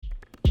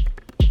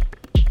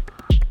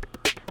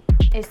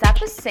Is that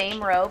the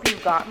same robe you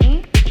got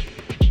me?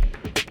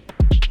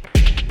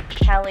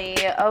 Kelly,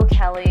 oh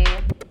Kelly.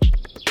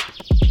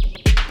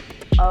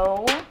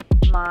 Oh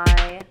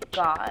my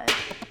God.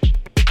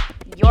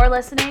 You're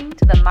listening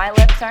to the My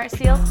Lips Aren't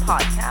Sealed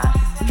podcast.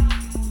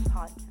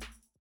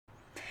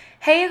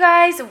 Hey you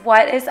guys,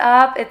 what is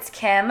up? It's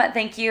Kim.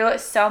 Thank you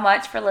so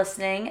much for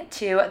listening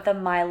to the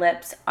My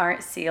Lips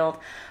Aren't Sealed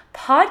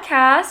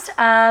podcast.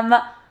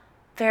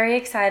 Very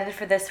excited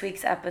for this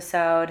week's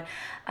episode.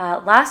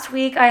 Last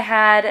week I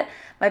had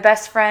my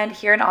best friend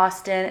here in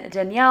Austin,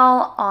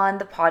 Danielle, on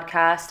the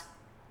podcast.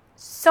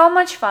 So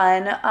much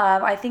fun.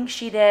 I think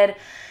she did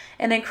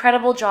an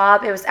incredible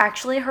job. It was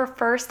actually her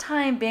first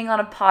time being on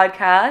a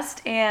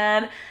podcast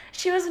and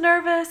she was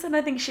nervous and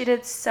I think she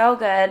did so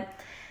good.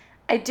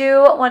 I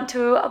do want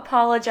to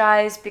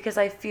apologize because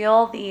I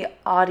feel the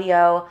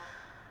audio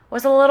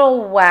was a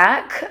little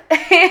whack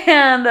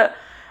and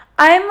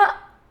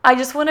I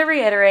just want to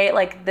reiterate,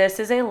 like, this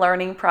is a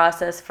learning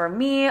process for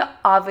me.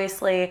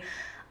 Obviously,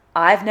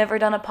 I've never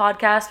done a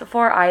podcast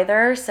before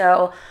either,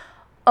 so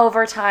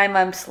over time,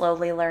 I'm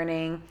slowly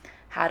learning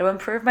how to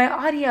improve my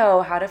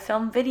audio, how to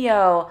film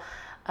video,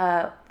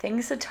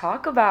 things to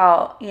talk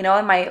about,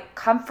 and my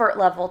comfort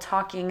level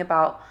talking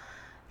about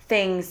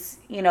things,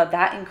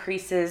 that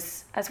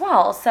increases as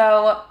well.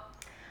 So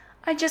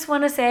I just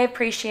want to say I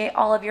appreciate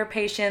all of your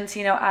patience,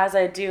 as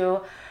I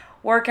do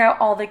work out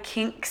all the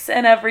kinks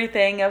and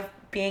everything of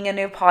being a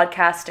new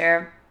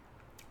podcaster.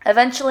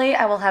 Eventually,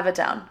 I will have it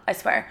down, I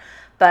swear.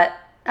 But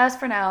as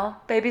for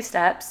now, baby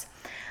steps.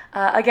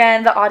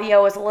 Again, the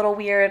audio was a little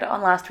weird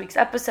on last week's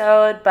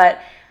episode, but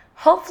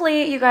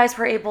hopefully you guys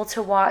were able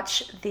to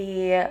watch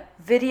the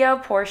video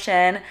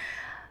portion.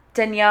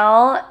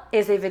 Danielle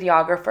is a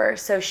videographer,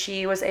 so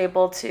she was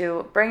able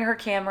to bring her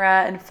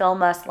camera and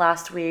film us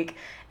last week.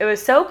 It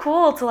was so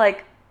cool to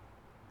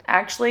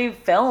actually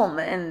film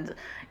and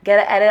get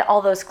to edit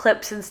all those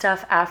clips and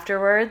stuff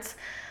afterwards.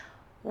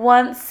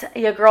 Once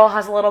your girl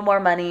has a little more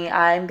money,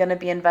 I'm going to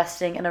be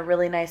investing in a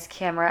really nice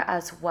camera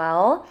as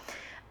well.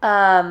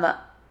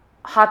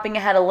 Hopping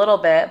ahead a little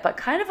bit, but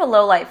kind of a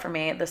low light for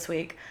me this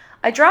week.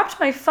 I dropped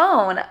my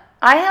phone.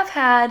 I have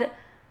had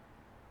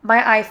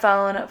my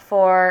iPhone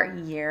for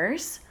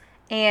years,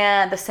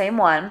 and the same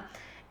one,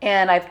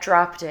 and I've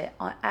dropped it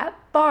at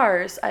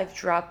bars. I've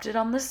dropped it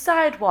on the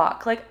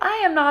sidewalk.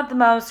 I am not the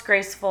most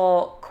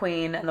graceful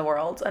queen in the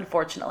world,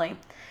 unfortunately.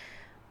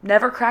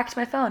 Never cracked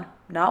my phone,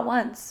 not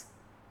once.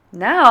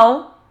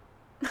 Now,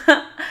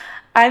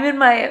 I'm in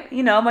my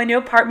new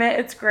apartment.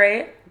 It's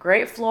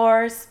great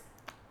floors.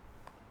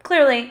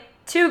 Clearly,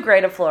 too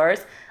great of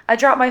floors. I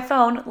dropped my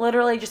phone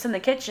literally just in the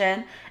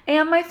kitchen,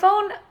 and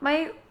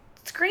my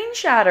screen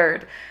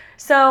shattered.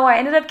 So I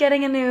ended up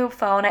getting a new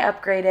phone. I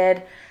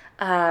upgraded.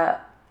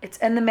 It's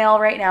in the mail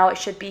right now. It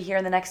should be here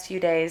in the next few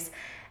days.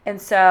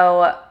 And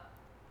so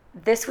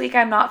this week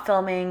I'm not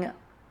filming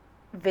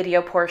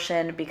video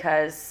portion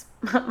because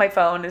my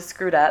phone is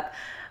screwed up.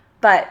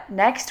 But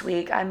next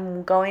week,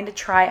 I'm going to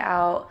try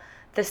out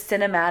the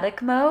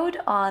cinematic mode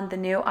on the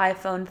new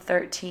iPhone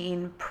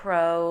 13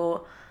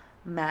 Pro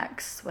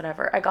Max,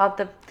 whatever. I got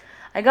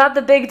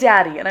the Big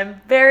Daddy, and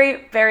I'm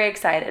very, very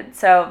excited.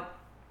 So,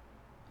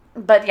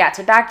 but yeah,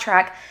 to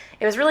backtrack,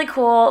 it was really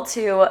cool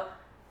to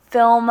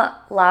film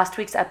last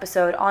week's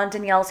episode on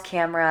Danielle's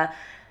camera.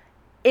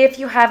 If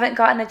you haven't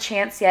gotten a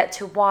chance yet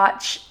to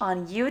watch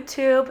on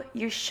YouTube,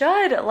 you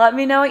should. Let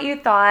me know what you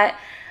thought.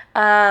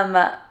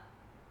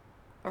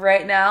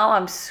 Right now,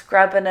 I'm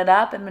scrubbing it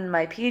up. I'm in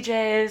my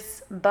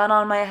PJs, bun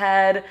on my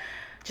head,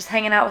 just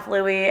hanging out with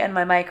Louie and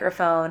my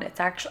microphone.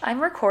 I'm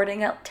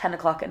recording at 10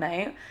 o'clock at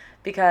night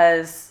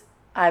because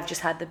I've just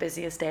had the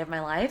busiest day of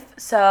my life.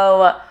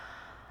 But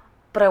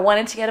I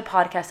wanted to get a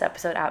podcast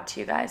episode out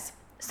to you guys.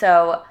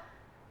 So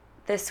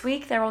this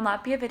week, there will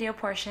not be a video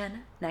portion.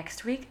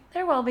 Next week,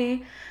 there will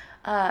be,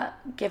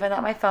 given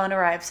that my phone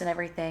arrives and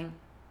everything.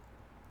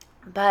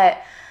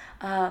 But,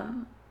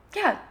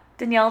 yeah.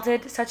 Danielle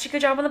did such a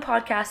good job on the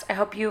podcast. I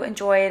hope you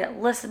enjoyed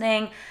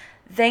listening.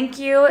 Thank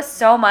you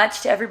so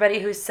much to everybody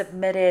who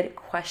submitted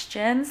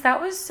questions.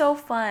 That was so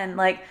fun.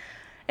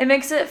 It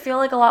makes it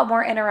feel a lot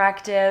more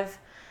interactive.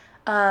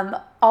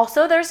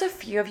 Also, there's a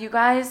few of you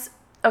guys.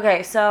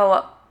 Okay,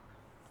 so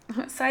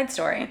side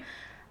story.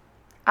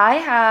 I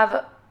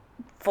have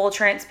full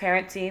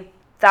transparency,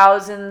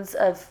 thousands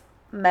of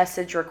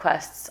message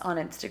requests on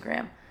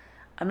Instagram.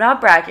 I'm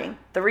not bragging.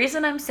 The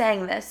reason I'm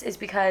saying this is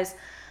because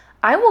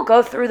I will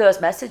go through those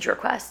message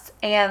requests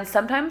and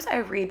sometimes I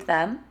read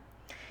them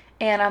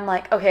and I'm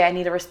like, okay, I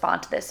need to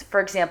respond to this. For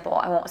example,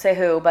 I won't say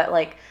who, but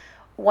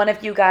one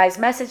of you guys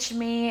messaged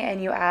me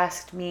and you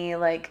asked me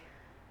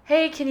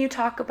hey, can you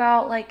talk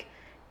about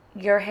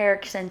your hair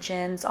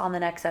extensions on the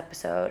next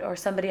episode? Or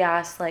somebody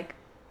asked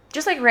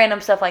just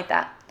random stuff like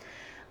that.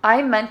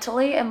 I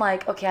mentally am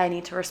okay, I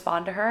need to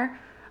respond to her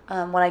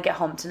when I get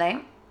home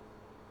tonight.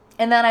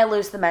 And then I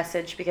lose the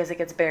message because it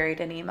gets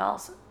buried in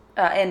emails.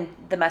 In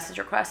the message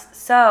request.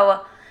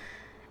 So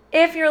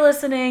if you're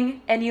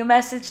listening and you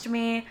messaged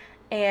me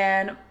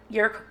and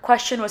your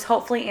question was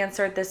hopefully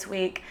answered this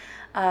week,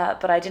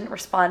 but I didn't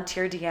respond to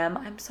your DM.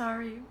 I'm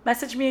sorry.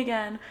 Message me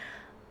again.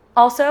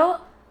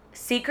 Also,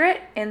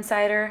 secret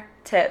insider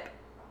tip.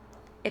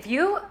 If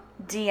you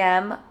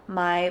DM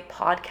my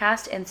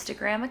podcast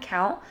Instagram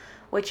account,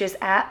 which is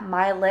at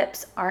My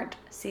Lips Aren't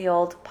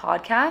Sealed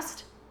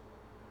Podcast,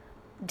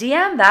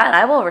 DM that and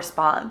I will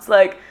respond.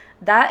 Like,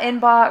 that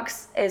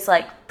inbox is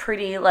like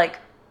pretty like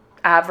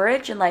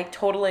average and like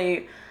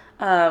totally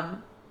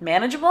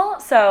manageable.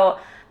 So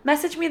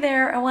message me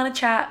there. I want to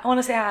chat. I want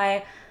to say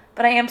hi.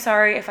 But I am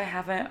sorry if I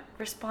haven't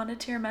responded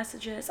to your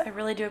messages. I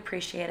really do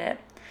appreciate it.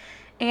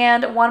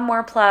 And one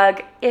more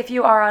plug. If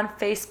you are on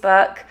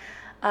Facebook,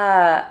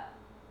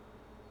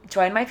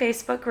 join my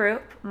Facebook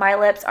group, My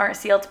Lips Aren't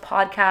Sealed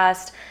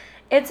Podcast.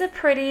 It's a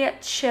pretty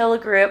chill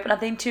group.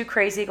 Nothing too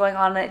crazy going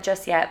on in it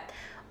just yet.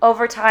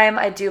 Over time,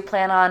 I do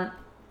plan on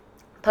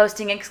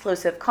posting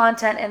exclusive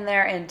content in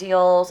there and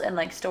deals and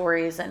like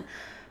stories and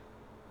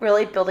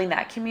really building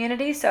that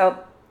community. So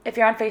if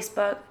you're on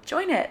Facebook,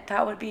 join it.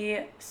 That would be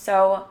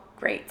so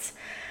great.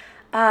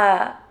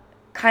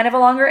 Kind of a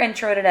longer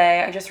intro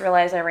today. I just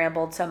realized I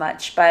rambled so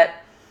much, but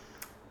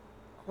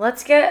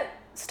let's get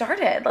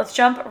started. Let's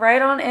jump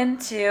right on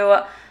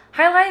into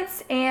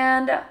highlights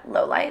and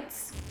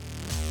lowlights.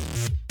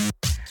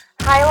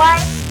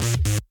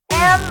 Highlights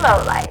and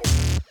lowlights.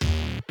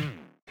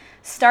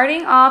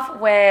 Starting off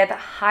with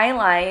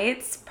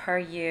highlights per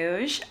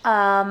usual.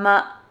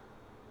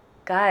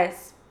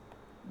 Guys,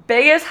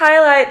 biggest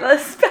highlight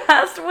this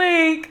past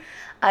week,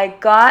 I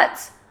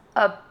got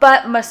a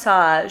butt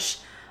massage.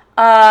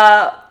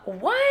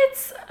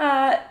 What?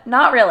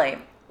 Not really.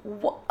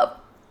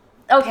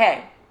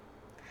 Okay.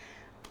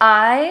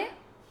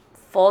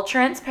 Full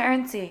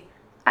transparency,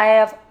 I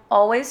have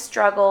always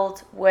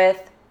struggled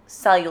with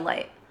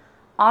cellulite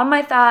on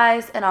my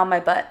thighs and on my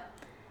butt.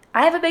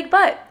 I have a big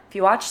butt. If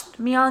you watch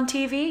me on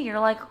TV, you're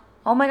like,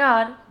 oh my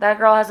God, that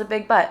girl has a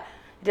big butt.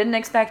 Didn't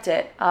expect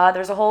it.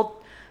 There's a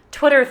whole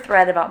Twitter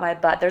thread about my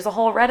butt. There's a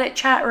whole Reddit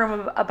chat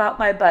room about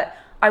my butt.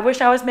 I wish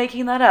I was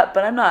making that up,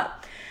 but I'm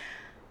not.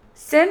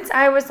 Since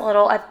I was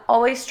little, I've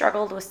always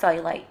struggled with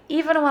cellulite,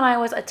 even when I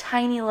was a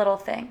tiny little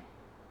thing.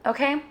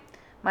 Okay?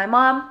 My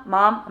mom,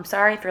 I'm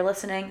sorry if you're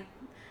listening.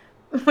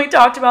 We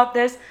talked about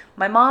this.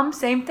 My mom,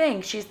 same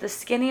thing. She's the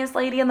skinniest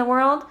lady in the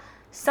world.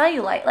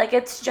 Cellulite. Like,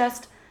 it's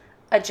just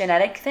a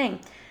genetic thing.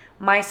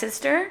 My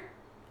sister,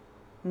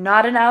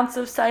 not an ounce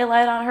of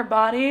cellulite on her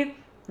body.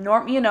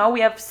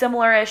 We have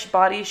similar-ish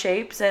body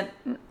shapes, and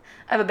I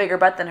have a bigger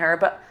butt than her,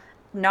 but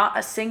not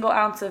a single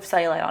ounce of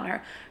cellulite on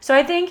her. So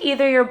I think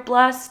either you're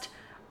blessed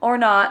or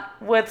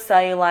not with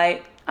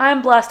cellulite.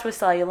 I'm blessed with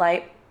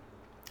cellulite.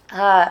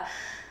 And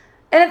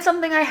it's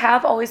something I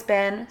have always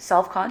been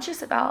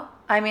self-conscious about.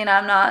 I mean,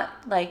 I'm not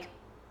like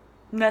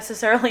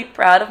necessarily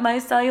proud of my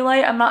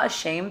cellulite. I'm not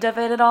ashamed of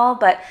it at all,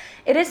 but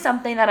it is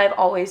something that I've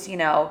always,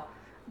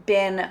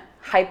 been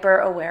hyper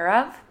aware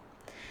of.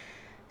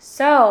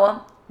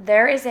 So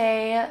there is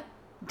a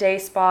day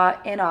spa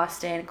in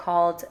Austin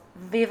called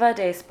Viva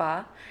Day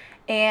Spa,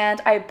 and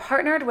I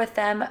partnered with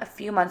them a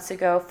few months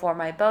ago for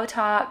my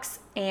Botox,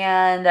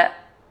 and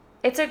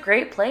it's a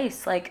great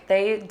place. Like,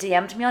 they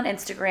DM'd me on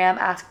Instagram,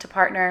 asked to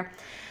partner.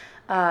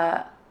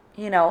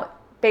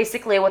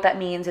 Basically what that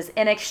means is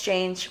in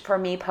exchange for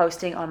me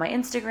posting on my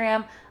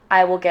Instagram,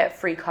 I will get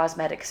free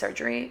cosmetic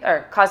surgery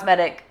or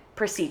cosmetic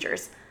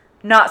procedures,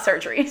 not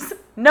surgeries,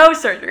 no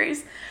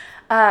surgeries.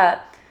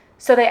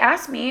 So they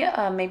asked me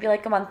maybe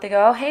like a month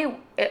ago, hey,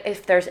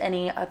 if there's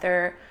any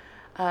other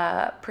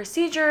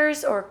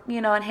procedures or,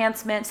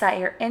 enhancements that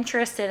you're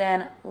interested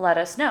in, let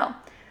us know.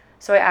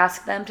 So I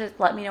asked them to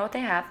let me know what they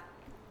have.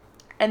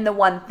 And the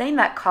one thing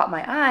that caught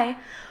my eye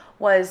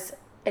was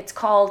it's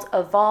called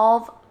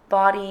Evolve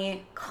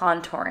Body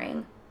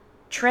Contouring,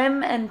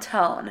 Trim and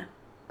Tone.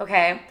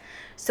 Okay,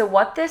 so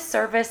what this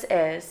service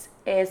is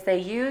they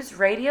use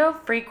radio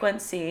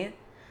frequency.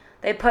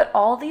 They put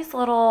all these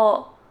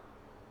little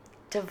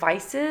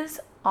devices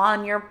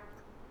on your,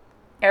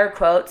 air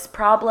quotes,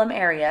 problem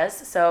areas.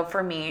 So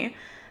for me,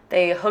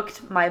 they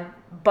hooked my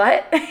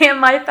butt and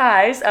my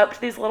thighs up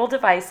to these little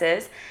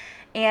devices,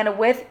 and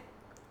with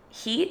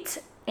heat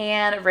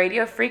and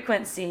radio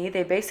frequency,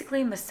 they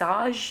basically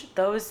massage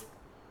those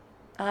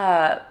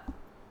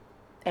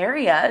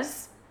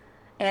areas,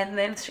 and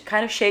then they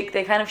kind of shake.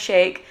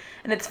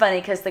 And it's funny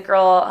because the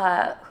girl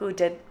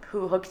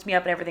who hooked me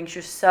up and everything, she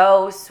was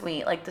so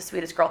sweet, like the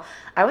sweetest girl.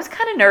 I was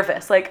kind of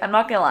nervous, like, I'm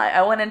not gonna lie.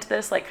 I went into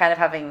this like kind of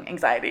having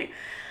anxiety,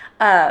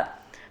 but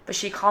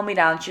she calmed me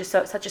down. She's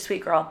such a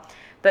sweet girl.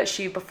 But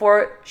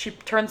before she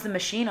turns the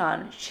machine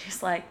on,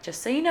 she's like,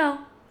 just so you know,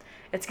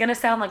 it's gonna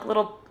sound like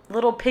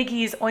little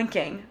piggies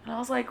oinking. And I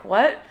was like,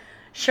 what?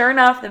 Sure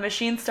enough, the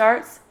machine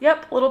starts.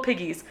 Yep, little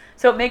piggies.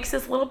 So it makes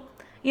this little,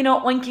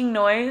 oinking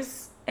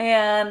noise,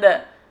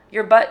 and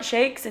your butt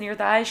shakes and your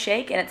thighs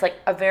shake, and it's like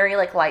a very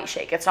like light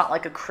shake. It's not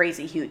like a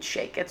crazy huge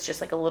shake. It's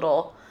just like a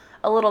little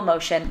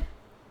motion.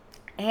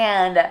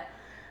 And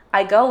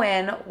I go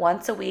in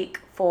once a week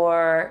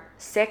for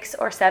 6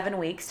 or 7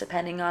 weeks,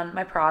 depending on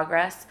my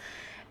progress.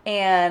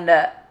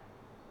 And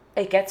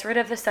it gets rid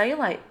of the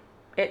cellulite.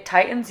 It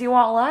tightens you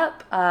all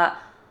up.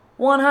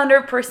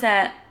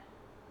 100%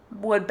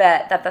 would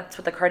bet that that's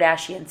what the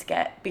Kardashians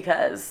get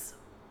because,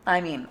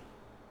 I mean,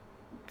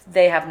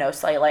 they have no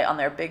cellulite on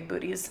their big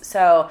booties.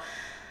 So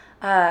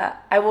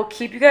I will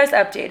keep you guys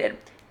updated.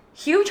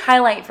 Huge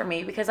highlight for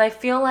me because I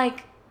feel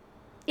like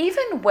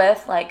even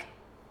with like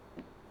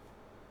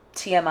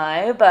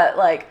TMI, but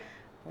like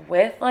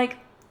with like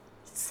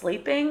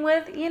sleeping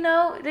with, you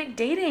know, like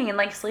dating and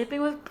like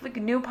sleeping with like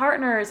new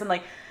partners and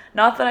like,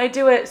 not that I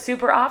do it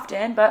super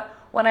often, but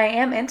when I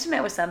am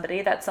intimate with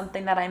somebody, that's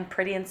something that I'm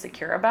pretty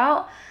insecure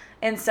about.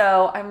 And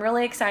so I'm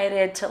really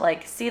excited to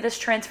like see this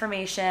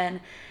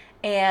transformation,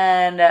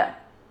 and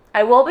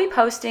I will be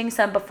posting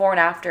some before and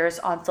afters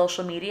on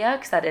social media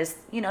because that is,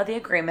 you know, the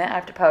agreement I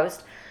have to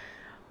post.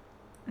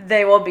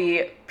 They will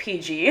be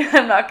PG.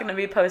 I'm not going to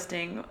be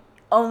posting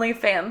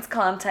OnlyFans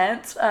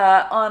content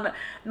on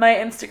my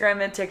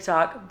Instagram and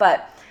TikTok,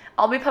 but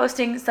I'll be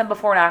posting some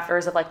before and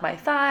afters of like my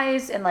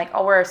thighs, and like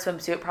I'll wear a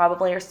swimsuit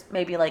probably, or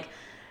maybe like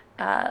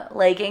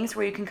leggings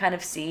where you can kind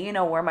of see, you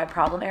know, where my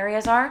problem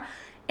areas are.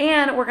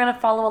 And we're going to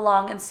follow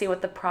along and see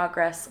what the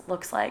progress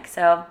looks like.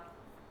 So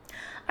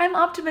I'm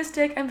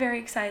optimistic. I'm very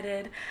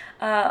excited.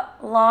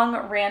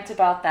 Long rant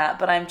about that,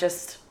 but I'm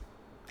just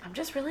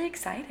really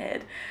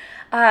excited.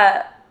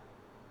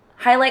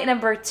 Highlight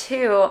number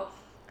 2,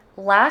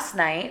 last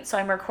night. So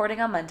I'm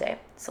recording on Monday.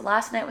 So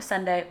last night was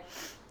Sunday,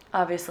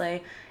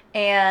 obviously.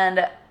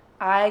 And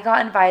I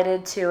got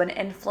invited to an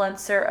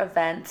influencer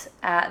event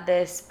at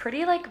this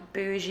pretty like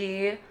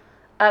bougie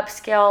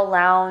upscale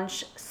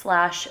lounge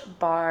 /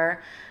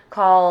 bar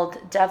called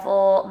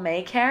Devil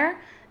May Care.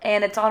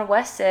 And it's on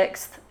West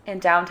 6th in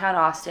downtown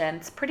Austin.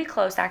 It's pretty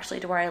close actually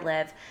to where I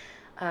live.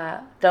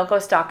 Don't go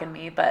stalking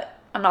me, but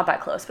I'm not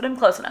that close, but I'm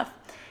close enough.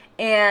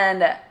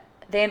 And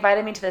they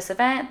invited me to this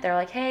event. They're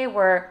like, hey,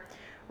 we're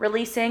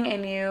releasing a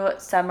new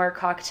summer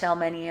cocktail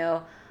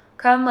menu.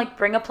 Come like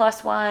bring a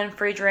 +1,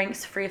 free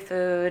drinks, free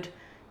food,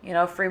 you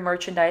know, free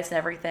merchandise and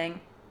everything.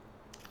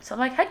 So I'm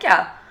like, heck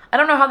yeah. I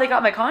don't know how they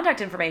got my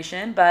contact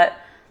information, but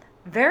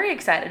very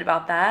excited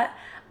about that.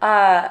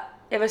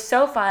 It was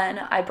so fun.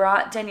 I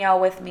brought Danielle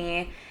with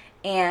me,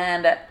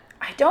 and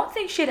I don't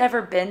think she'd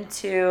ever been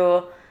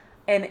to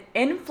an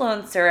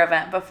influencer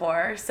event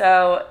before.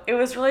 So it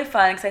was really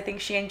fun because I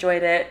think she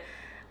enjoyed it.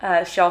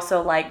 She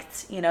also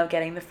liked, you know,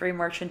 getting the free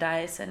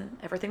merchandise, and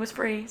everything was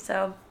free.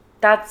 So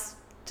that's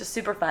just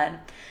super fun.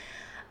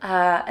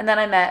 And then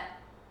I met,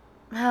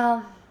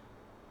 well,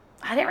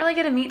 I didn't really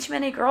get to meet too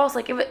many girls.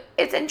 Like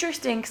it's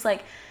interesting because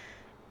like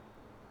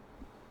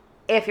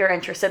if you're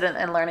interested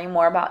in learning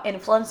more about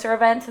influencer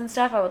events and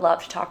stuff, I would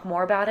love to talk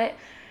more about it.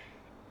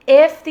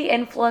 If the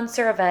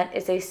influencer event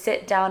is a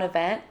sit-down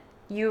event,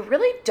 you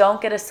really don't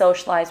get to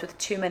socialize with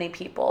too many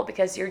people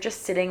because you're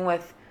just sitting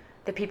with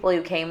the people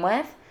you came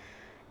with.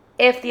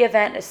 If the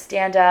event is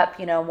stand-up,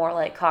 you know, more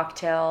like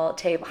cocktail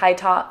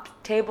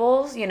high-top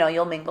tables, you know,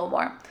 you'll mingle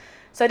more.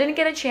 So I didn't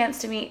get a chance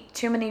to meet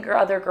too many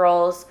other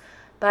girls,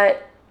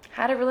 but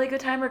had a really good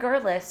time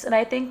regardless. And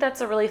I think that's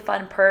a really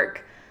fun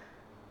perk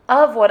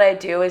of what I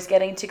do, is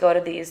getting to go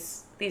to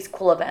these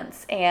cool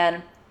events.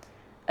 And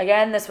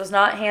again, this was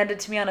not handed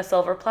to me on a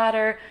silver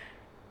platter.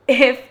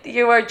 If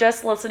you are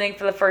just listening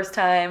for the first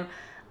time,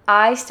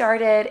 I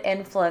started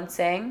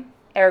influencing,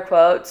 air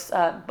quotes,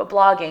 but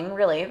blogging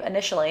really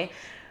initially,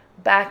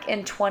 back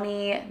in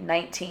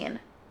 2019.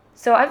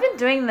 So I've been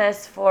doing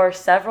this for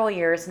several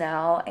years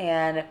now,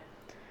 and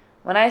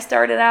when I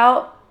started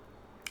out,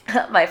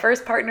 my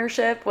first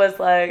partnership was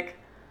like,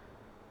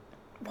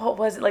 what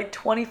was it, like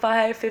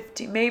 25,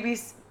 50, maybe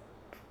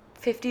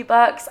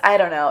 $50? I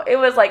don't know. It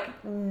was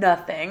like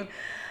nothing.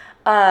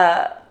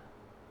 But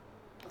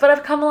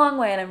I've come a long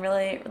way, and I'm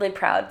really, really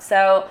proud.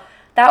 So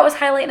that was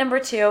highlight number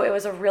 2. It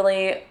was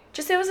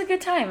a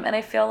good time. And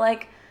I feel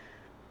like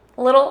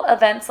little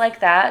events like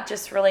that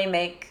just really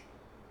make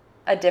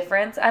a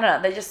difference. I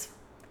don't know.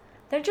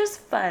 They're just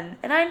fun.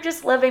 And I'm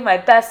just living my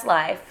best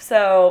life.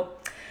 So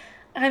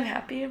I'm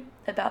happy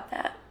about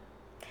that.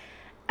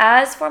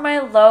 As for my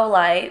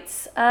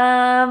lowlights,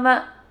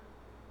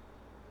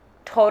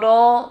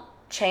 total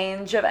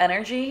change of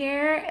energy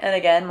here. And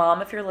again,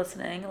 Mom, if you're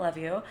listening, I love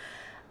you.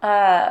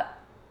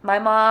 My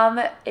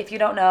mom, if you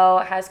don't know,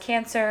 has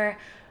cancer.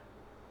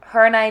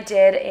 Her and I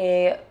did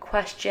a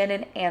question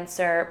and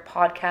answer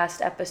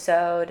podcast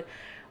episode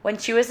when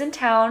she was in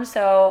town.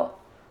 So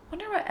I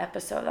wonder what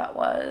episode that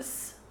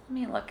was. Let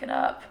me look it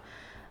up.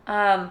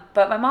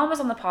 But my mom was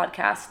on the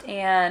podcast,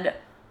 and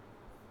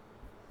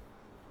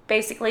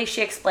basically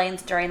she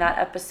explains during that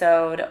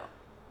episode,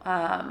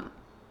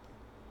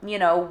 you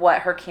know,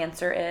 what her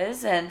cancer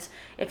is. And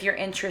if you're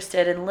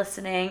interested in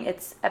listening,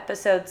 it's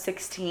episode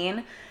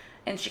 16.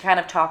 And she kind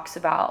of talks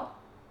about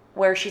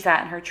where she's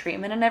at in her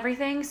treatment and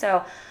everything.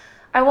 So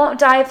I won't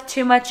dive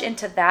too much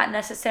into that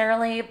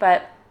necessarily,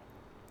 but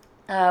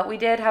we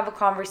did have a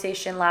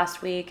conversation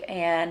last week,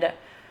 and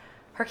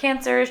her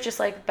cancer is just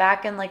like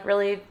back and like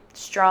really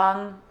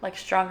strong, like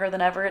stronger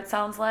than ever, it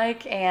sounds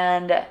like.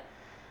 And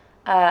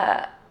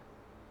I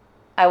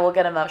I will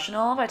get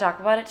emotional if I talk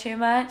about it too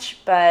much,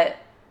 but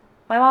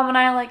my mom and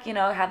I, like,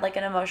 had like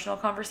an emotional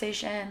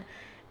conversation,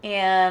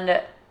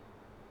 and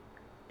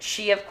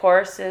she, of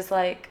course, is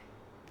like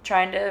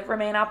trying to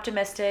remain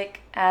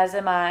optimistic, as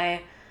am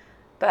I,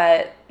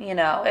 but,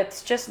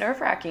 it's just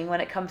nerve-wracking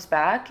when it comes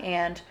back,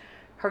 and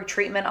her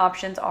treatment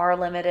options are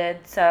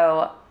limited,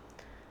 so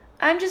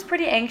I'm just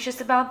pretty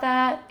anxious about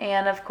that,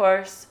 and of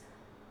course,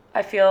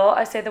 I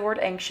say the word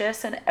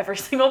anxious in every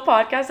single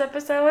podcast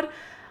episode.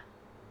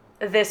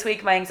 This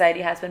week, my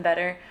anxiety has been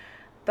better,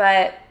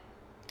 but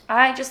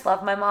I just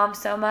love my mom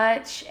so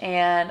much,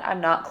 and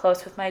I'm not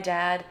close with my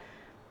dad.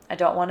 I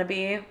don't want to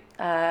be.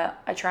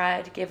 I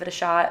tried to give it a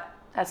shot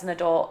as an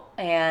adult,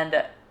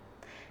 and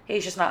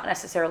he's just not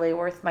necessarily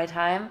worth my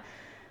time.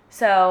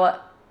 So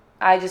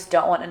I just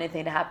don't want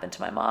anything to happen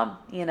to my mom.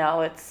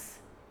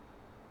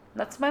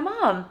 That's my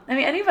mom. I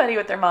mean, anybody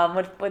with their mom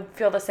would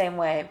feel the same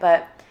way,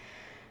 but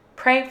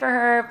pray for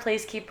her.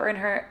 Please keep her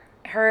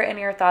in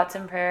your thoughts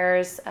and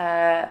prayers.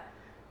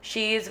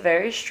 She's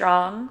very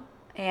strong,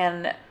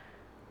 and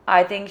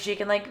I think she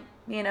can,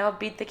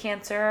 beat the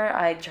cancer.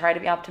 I try to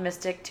be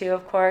optimistic too,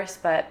 of course,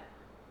 but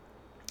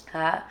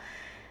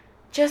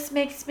just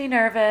makes me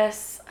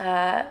nervous.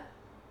 Yeah,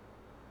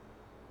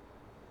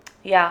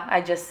 I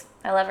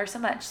love her so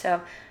much.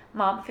 So,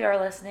 Mom, if you are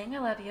listening, I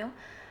love you.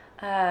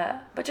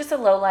 But just a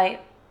low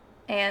light,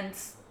 and,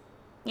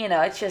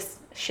 it's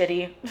just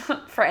shitty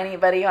for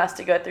anybody who has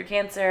to go through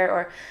cancer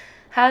or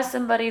has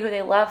somebody who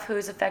they love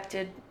who's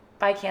affected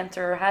by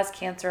cancer or has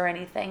cancer or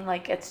anything.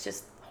 Like, it's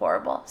just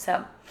horrible.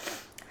 So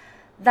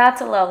that's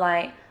a low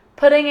light.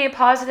 Putting a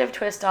positive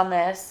twist on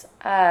this,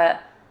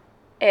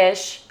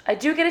 ish. I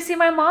do get to see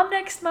my mom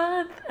next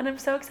month, and I'm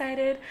so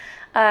excited.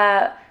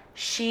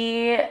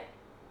 She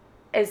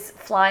is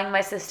flying my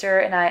sister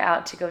and I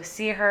out to go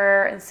see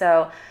her, and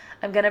so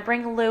I'm going to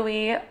bring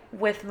Louie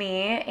with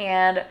me,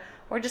 and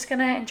we're just going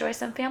to enjoy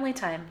some family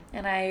time,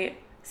 and I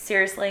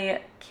seriously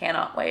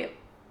cannot wait.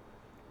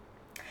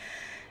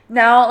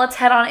 Now let's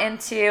head on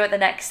into the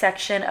next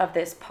section of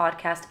this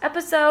podcast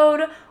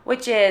episode,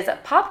 which is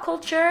pop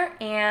culture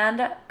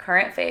and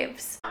current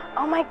faves.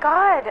 Oh my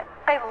God,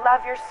 I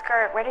love your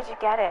skirt. Where did you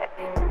get it?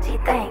 Gee,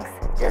 thanks.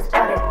 Just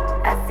bought it.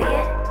 I see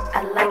it.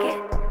 I like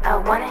it. I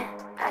want it.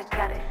 I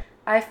got it.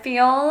 I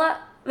feel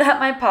that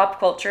my pop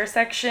culture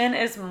section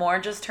is more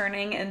just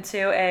turning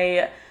into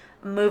a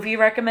movie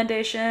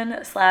recommendation /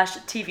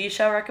 TV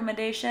show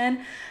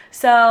recommendation.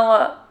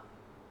 So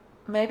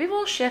maybe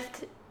we'll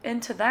shift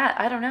into that.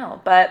 I don't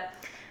know, but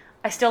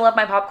I still love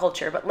my pop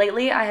culture. But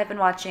lately I have been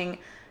watching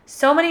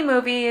so many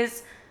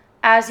movies.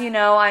 As you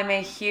know, I'm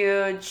a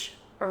huge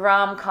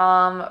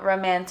rom-com,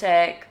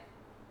 romantic,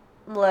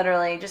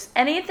 literally just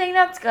anything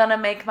that's gonna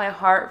make my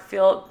heart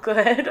feel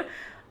good.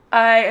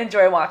 I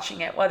enjoy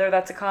watching it, whether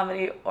that's a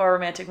comedy or a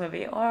romantic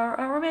movie or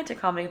a romantic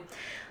comedy.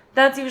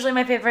 That's usually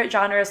my favorite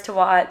genres to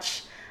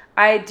watch.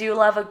 I do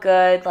love a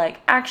good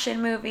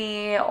action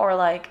movie, or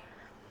I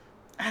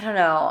don't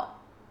know.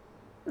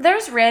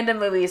 There's random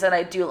movies that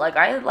I do like.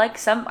 I like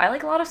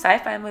a lot of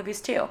sci-fi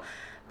movies too.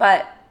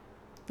 But,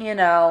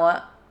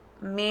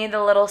 me,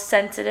 the little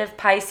sensitive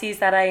Pisces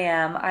that I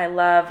am, I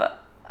love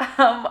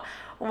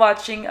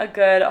watching a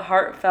good,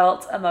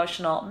 heartfelt,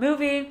 emotional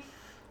movie.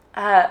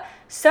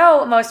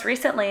 So most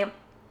recently,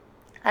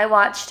 I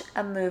watched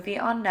a movie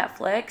on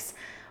Netflix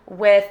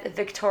with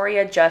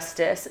Victoria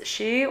Justice.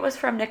 She was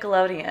from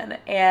Nickelodeon,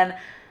 and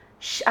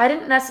I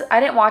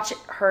didn't watch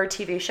her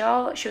TV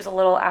show. She was a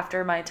little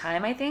after my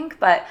time, I think,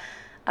 but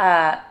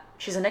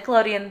she's a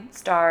Nickelodeon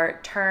star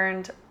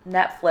turned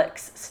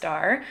Netflix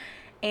star,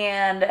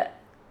 and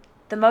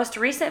the most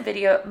recent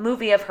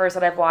movie of hers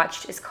that I've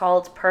watched is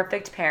called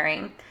Perfect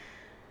Pairing.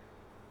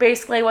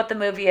 Basically, what the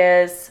movie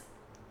is,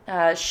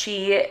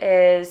 she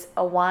is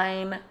a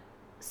wine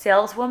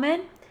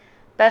saleswoman,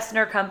 best in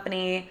her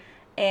company,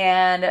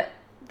 and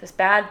this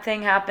bad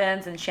thing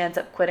happens, and she ends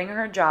up quitting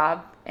her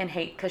job and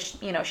hate because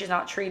she's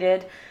not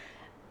treated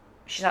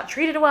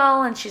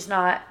well, and she's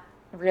not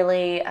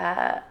really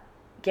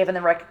given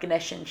the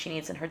recognition she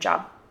needs in her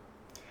job.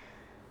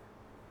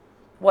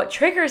 What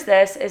triggers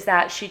this is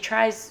that she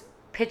tries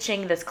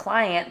pitching this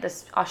client,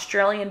 this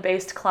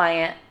Australian-based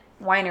client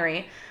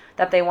winery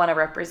that they want to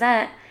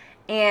represent,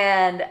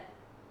 and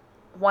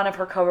one of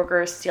her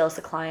coworkers steals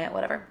the client,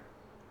 whatever.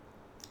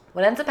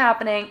 What ends up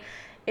happening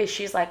is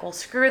she's like, well,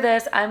 screw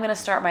this. I'm going to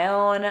start my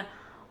own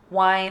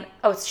wine.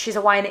 Oh, she's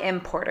a wine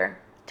importer,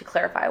 to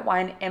clarify,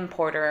 wine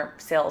importer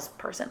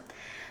salesperson.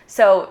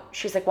 So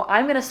she's like, well,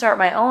 I'm going to start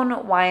my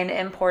own wine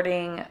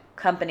importing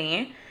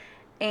company,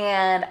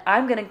 and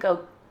I'm going to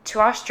go to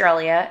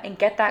Australia and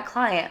get that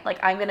client.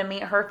 I'm going to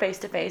meet her face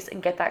to face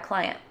and get that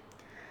client.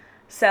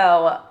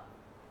 So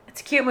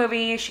it's a cute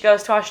movie. She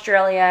goes to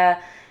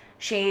Australia.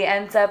 She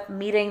ends up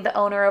meeting the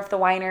owner of the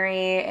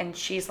winery, and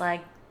she's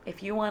like,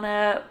 if you want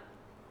to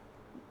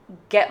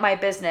get my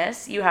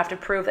business, you have to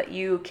prove that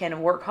you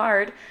can work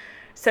hard.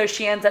 So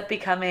she ends up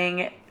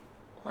becoming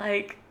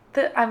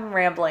I'm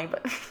rambling,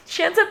 but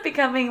she ends up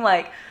becoming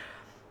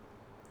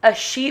a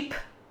sheep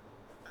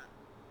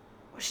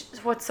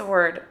what's the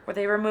word? Where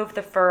they remove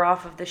the fur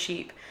off of the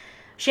sheep.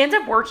 She ends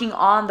up working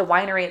on the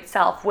winery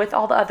itself with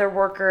all the other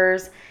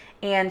workers,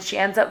 and she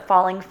ends up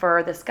falling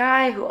for this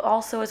guy who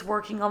also is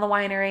working on the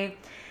winery.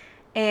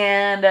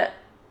 And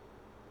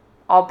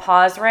I'll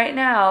pause right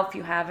now if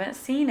you haven't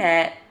seen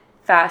it.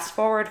 Fast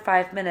forward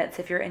 5 minutes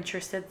if you're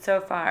interested so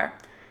far.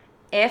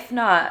 If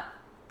not,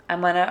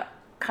 I'm going to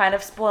kind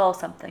of spoil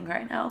something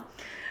right now.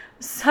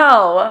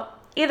 So,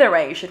 either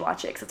way, you should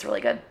watch it because it's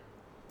really good.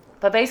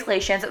 But basically,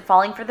 she ends up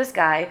falling for this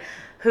guy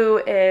who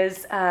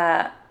is,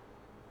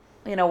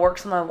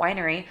 works on the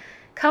winery.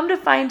 Come to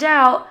find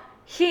out,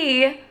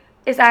 he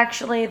is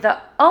actually the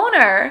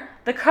owner,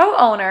 the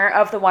co-owner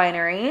of the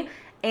winery,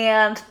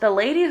 and the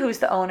lady who's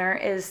the owner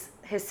is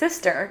his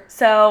sister.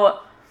 So,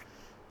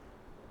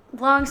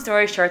 long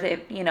story short,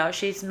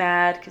 she's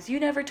mad because you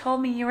never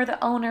told me you were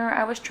the owner.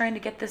 I was trying to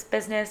get this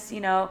business,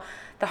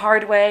 the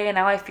hard way, and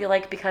now I feel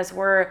like because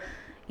we're,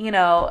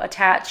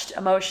 attached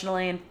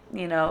emotionally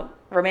and,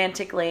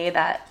 romantically,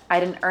 that I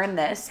didn't earn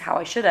this how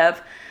I should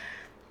have.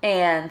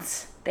 And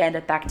they end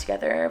up back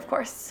together, of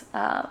course.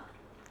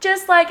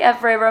 Just like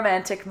every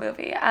romantic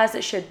movie, as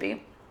it should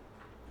be.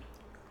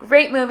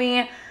 Great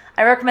movie.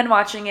 I recommend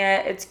watching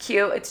it. It's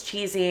cute. It's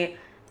cheesy.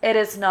 It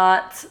is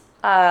not,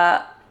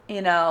 an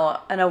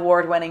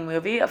award-winning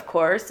movie, of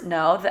course.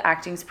 No, the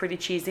acting's pretty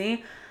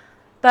cheesy.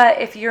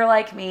 But if you're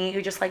like me,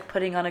 who just like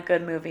putting on a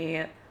good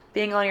movie,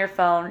 being on your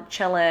phone,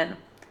 chilling,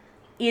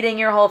 eating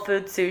your Whole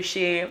Foods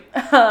sushi,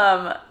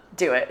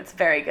 do it. It's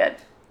very good.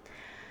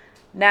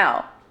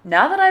 Now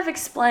that I've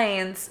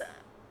explained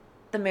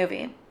the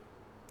movie,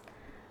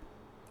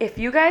 if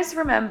you guys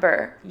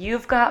remember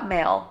You've Got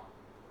Mail,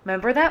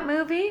 remember that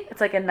movie?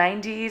 It's like a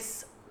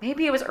 90s,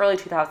 maybe it was early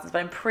 2000s, but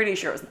I'm pretty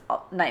sure it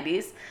was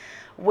 90s,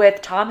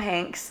 with Tom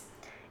Hanks.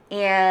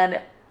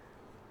 And,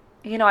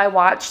 I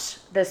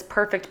watched this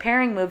Perfect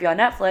Pairing movie on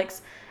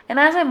Netflix, and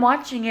as I'm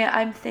watching it,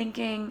 I'm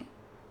thinking,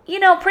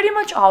 pretty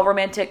much all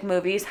romantic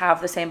movies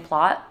have the same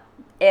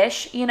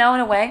plot-ish, in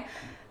a way.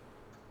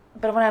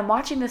 But when I'm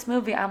watching this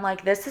movie, I'm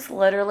like, this is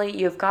literally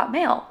You've Got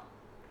Mail.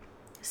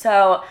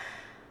 So,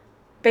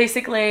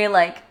 basically,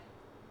 like,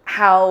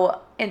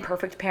 how in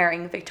Perfect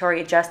Pairing,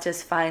 Victoria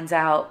Justice finds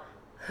out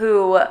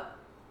who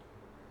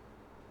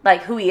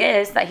he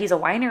is, that he's a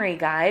winery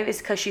guy, is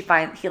because he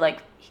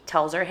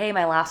tells her, hey,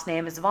 my last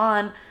name is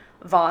Vaughn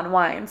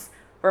Wines.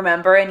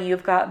 Remember in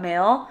You've Got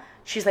Mail?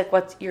 She's like,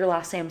 what's your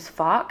last name's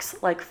Fox?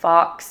 Like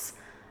Fox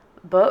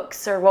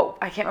Books or what?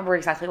 I can't remember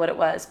exactly what it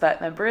was, but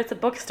remember, it's a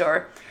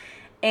bookstore.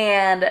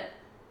 And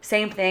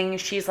same thing,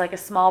 she's like a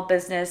small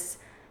business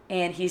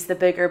and he's the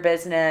bigger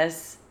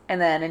business. And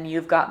then in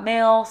You've Got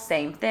Mail,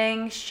 same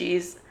thing.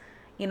 She's,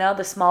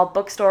 the small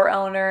bookstore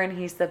owner and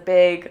he's the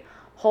big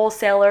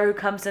wholesaler who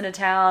comes into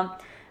town.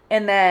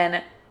 And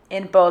then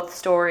in both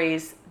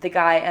stories, the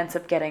guy ends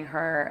up getting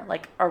her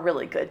like a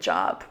really good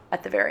job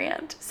at the very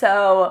end.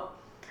 So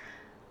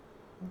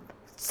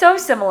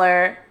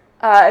similar.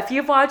 If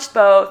you've watched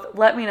both,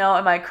 let me know.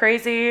 Am I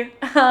crazy?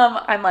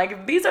 I'm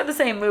like, these are the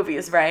same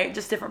movies, right?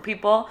 Just different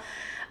people.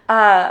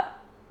 But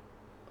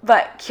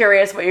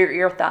curious what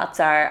your thoughts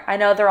are. I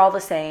know they're all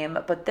the same,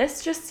 but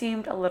this just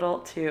seemed a little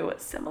too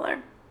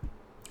similar.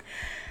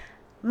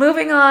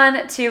 Moving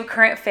on to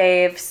current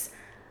faves.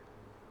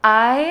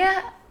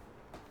 I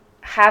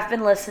have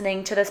been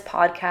listening to this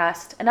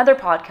podcast, another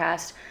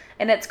podcast,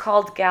 and it's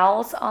called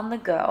Gals on the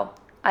Go.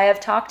 I have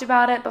talked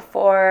about it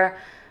before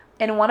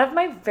in one of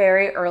my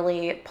very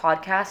early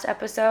podcast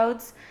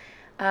episodes.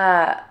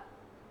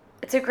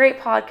 It's a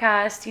great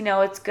podcast.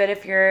 It's good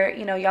if you're,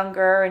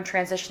 younger and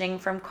transitioning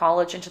from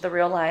college into the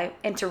real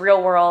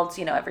world,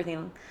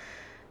 everything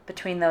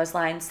between those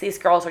lines. These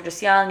girls are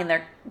just young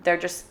and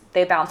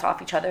they bounce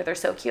off each other. They're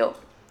so cute.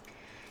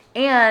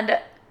 And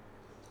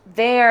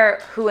they're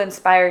who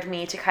inspired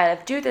me to kind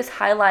of do this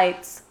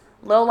highlights,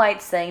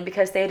 lowlights thing,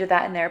 because they do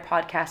that in their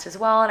podcast as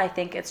well. And I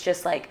think it's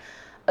just like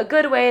a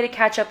good way to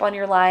catch up on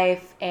your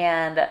life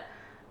and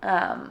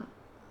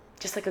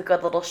just like a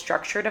good little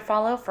structure to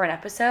follow for an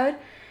episode.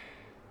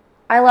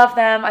 I love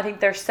them. I think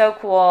they're so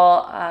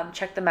cool.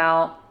 Check them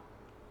out.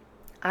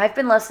 I've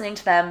been listening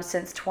to them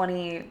since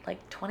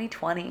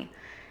 2020,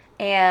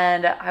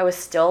 and I was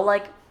still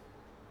like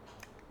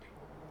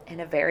in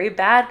a very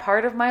bad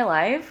part of my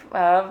life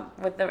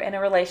in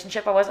a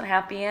relationship I wasn't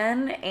happy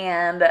in,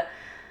 and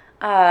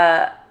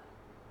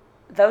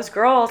those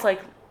girls,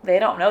 like, they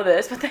don't know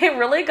this, but they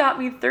really got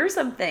me through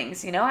some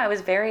things. I was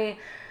very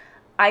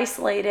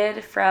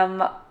isolated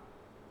from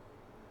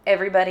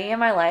everybody in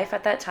my life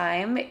at that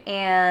time,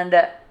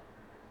 and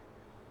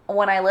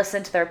when I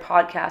listened to their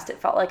podcast, it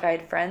felt like I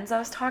had friends I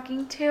was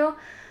talking to.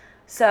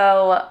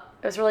 So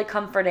it was really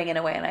comforting in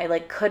a way, and I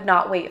could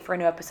not wait for a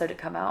new episode to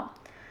come out.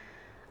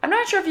 I'm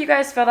not sure if you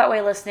guys feel that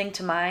way listening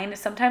to mine.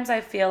 Sometimes I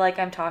feel like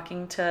I'm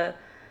talking to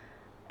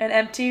an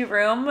empty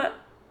room.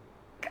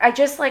 I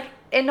just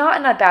and not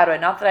in a bad way.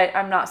 Not that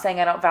I'm not saying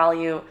I don't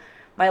value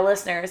my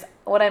listeners.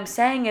 What I'm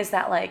saying is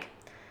that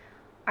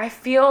I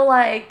feel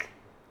like,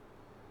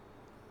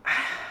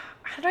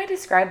 how do I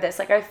describe this?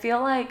 I feel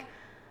like,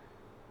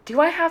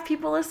 do I have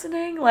people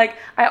listening? Like,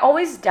 I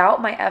always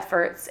doubt my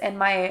efforts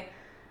and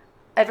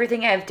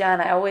everything I've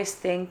done.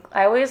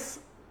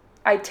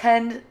 I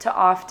tend to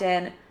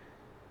often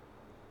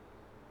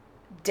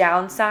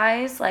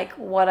downsize like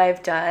what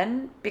I've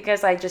done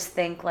because I just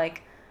think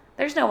like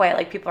there's no way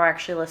like people are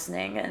actually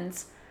listening,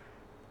 and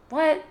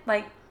what,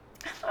 like,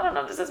 I don't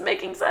know if this is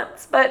making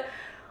sense, but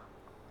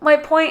my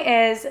point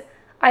is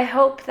I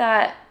hope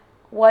that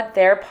what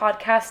their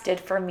podcast did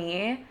for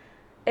me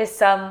is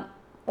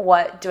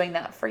somewhat doing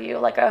that for you.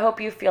 Like, I hope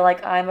you feel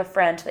like I'm a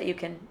friend that you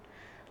can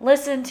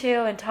listen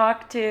to and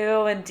talk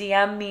to and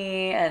DM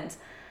me, and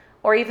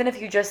or even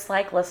if you just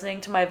like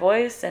listening to my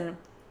voice and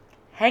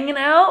hanging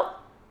out.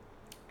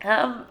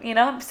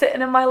 I'm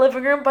sitting in my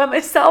living room by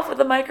myself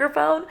with a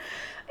microphone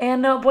and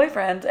no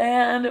boyfriend,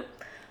 and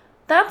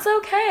that's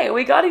okay.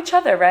 We got each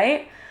other,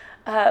 right?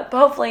 But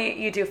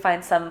hopefully you do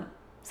find some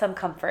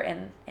comfort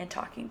in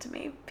talking to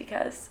me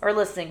or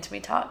listening to me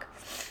talk.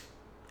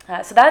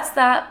 So that's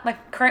that. My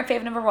current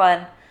fave number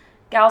 1,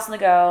 Gals on the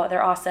Go.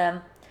 They're awesome.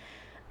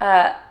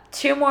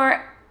 2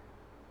 more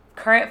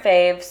current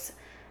faves.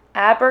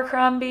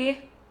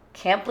 Abercrombie.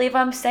 Can't believe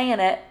I'm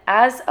saying it.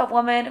 As a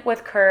woman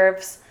with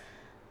curves,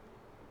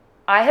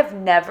 I have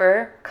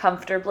never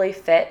comfortably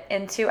fit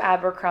into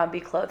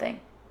Abercrombie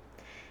clothing.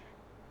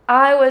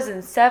 I was in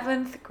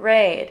 7th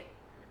grade.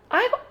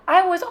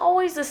 I was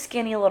always a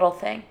skinny little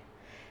thing,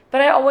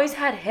 but I always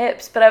had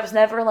hips, but I was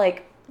never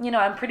like,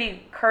 I'm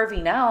pretty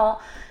curvy now.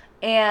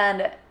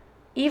 And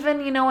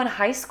even, in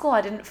high school,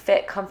 I didn't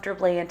fit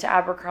comfortably into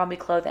Abercrombie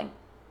clothing.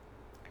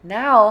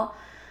 Now,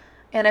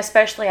 and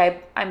especially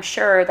I'm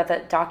sure that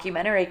the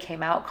documentary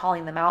came out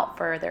calling them out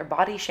for their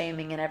body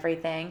shaming and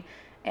everything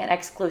and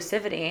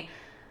exclusivity,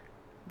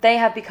 they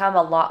have become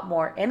a lot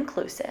more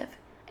inclusive.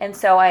 And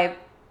so I'm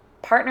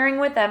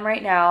partnering with them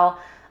right now,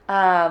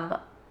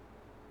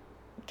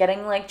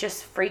 getting like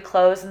just free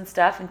clothes and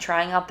stuff and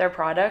trying out their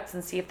products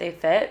and see if they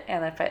fit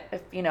and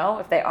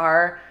if they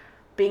are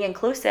being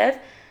inclusive.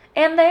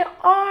 And they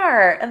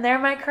are, and they're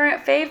my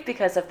current fave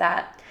because of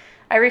that.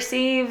 I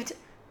received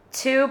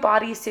 2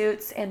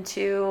 bodysuits and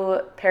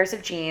 2 pairs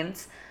of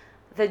jeans.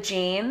 The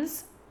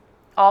jeans,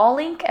 I'll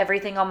link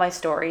everything on my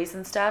stories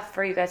and stuff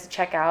for you guys to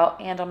check out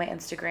and on my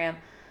Instagram.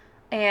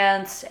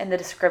 And in the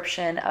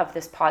description of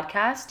this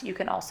podcast, you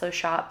can also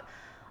shop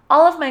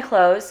all of my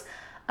clothes.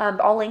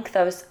 I'll link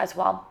those as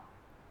well.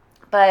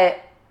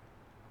 But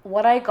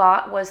what I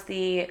got was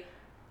the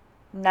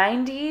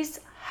 90s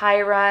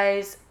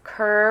high-rise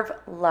curve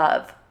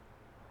love.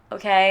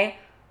 Okay?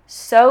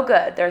 So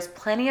good. There's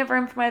plenty of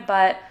room for my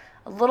butt.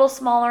 A little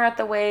smaller at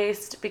the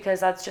waist because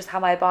that's just how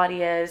my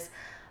body is.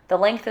 The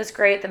length is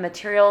great. The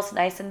material's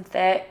nice and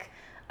thick.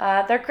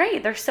 They're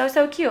great. They're so,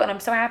 so cute, and I'm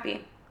so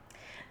happy.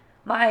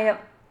 My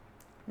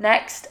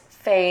next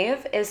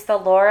fave is the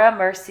Laura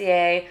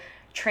Mercier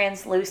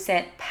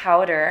translucent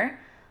powder.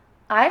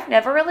 I've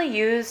never really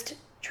used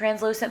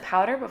translucent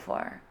powder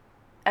before,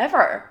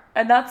 ever.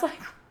 And that's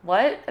like,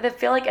 what? I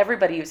feel like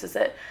everybody uses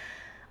it.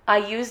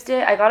 I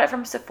got it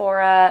from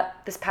Sephora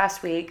this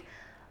past week.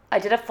 I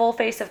did a full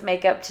face of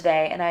makeup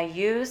today, and I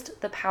used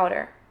the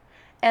powder.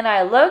 And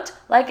I looked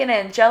like an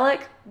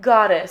angelic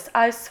goddess.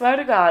 I swear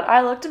to God,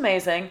 I looked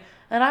amazing.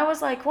 And I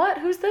was like, what?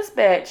 Who's this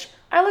bitch?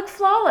 I look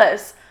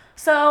flawless.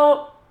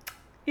 So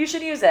you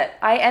should use it.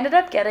 I ended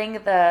up getting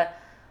the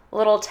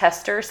little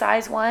tester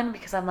size one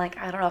because I'm like,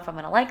 I don't know if I'm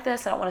going to like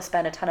this. I don't want to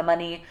spend a ton of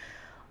money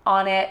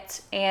on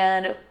it.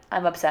 And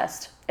I'm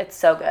obsessed. It's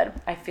so good.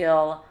 I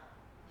feel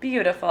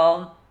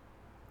beautiful.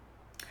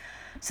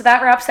 So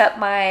that wraps up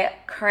my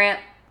current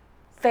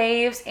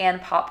faves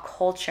and pop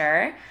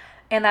culture.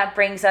 And that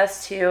brings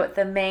us to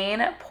the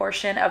main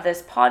portion of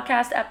this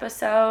podcast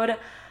episode,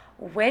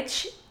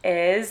 which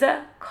is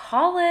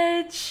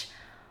college.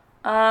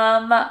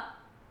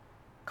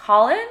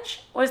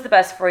 College was the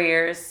best 4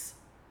 years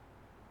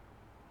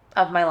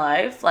of my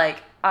life. Like,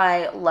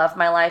 I love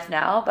my life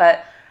now,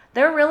 but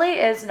there really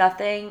is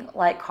nothing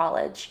like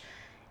college.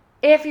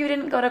 If you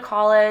didn't go to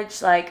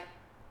college, like,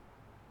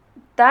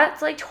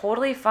 that's like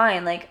totally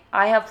fine. Like,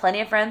 I have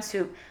plenty of friends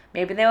who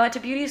maybe they went to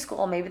beauty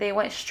school, maybe they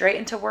went straight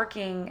into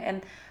working,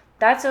 and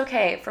that's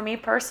okay. For me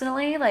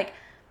personally, like,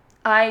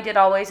 I did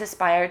always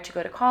aspire to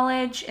go to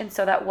college, and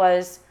so that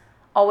was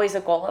always a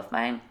goal of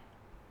mine.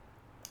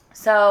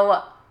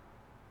 So,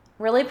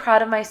 really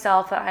proud of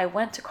myself that I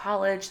went to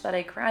college, that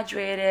I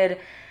graduated.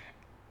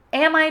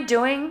 Am I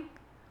doing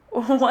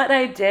what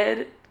I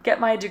did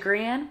get my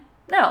degree in?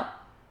 No.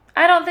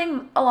 I don't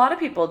think a lot of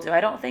people do.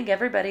 I don't think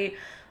everybody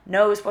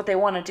knows what they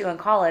want to do in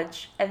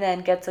college and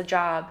then gets a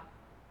job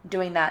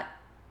doing that,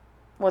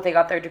 what they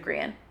got their degree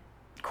in.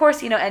 Of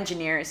course,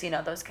 engineers,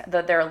 those,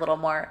 they're a little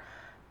more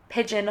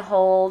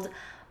pigeonholed,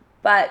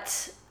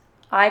 but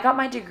I got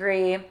my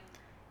degree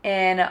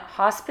in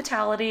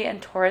hospitality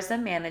and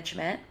tourism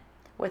management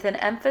with an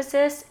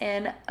emphasis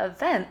in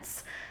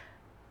events.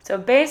 So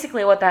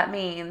basically what that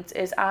means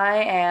is I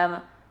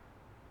am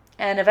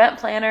an event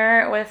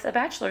planner with a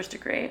bachelor's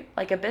degree,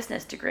 like a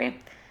business degree.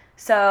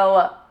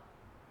 So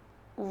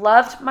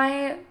loved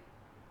my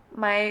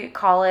my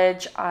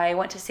college, I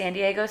went to San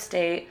Diego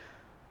State.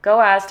 Go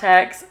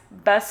Aztecs,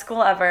 best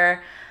school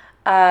ever.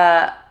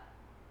 And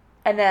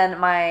then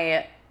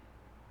my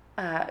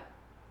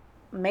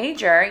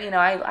major,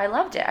 I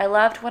loved it. I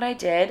loved what I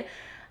did.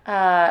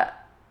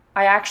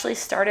 I actually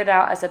started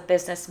out as a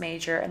business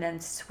major and then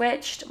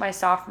switched my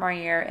sophomore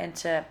year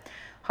into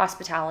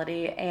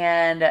hospitality,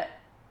 and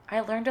I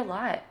learned a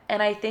lot.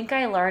 And I think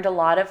I learned a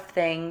lot of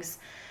things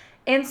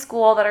in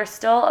school that are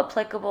still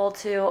applicable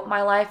to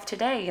my life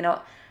today.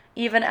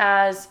 Even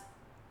as,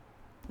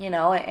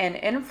 an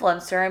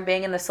influencer and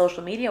being in the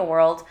social media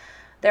world,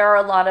 there are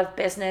a lot of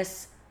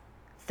business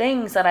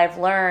things that I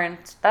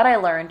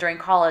learned during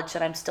college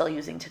that I'm still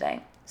using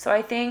today. So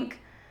I think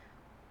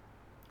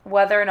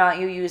whether or not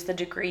you use the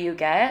degree you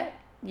get,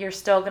 you're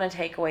still going to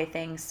take away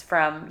things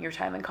from your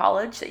time in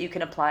college that you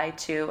can apply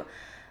to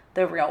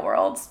the real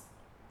world.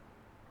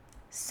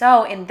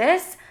 So in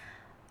this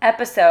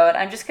episode,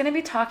 I'm just going to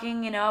be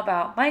talking,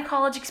 about my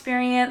college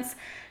experience,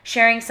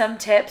 sharing some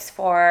tips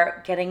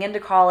for getting into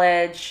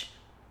college,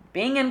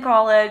 being in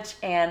college,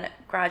 and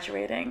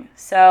graduating.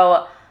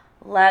 So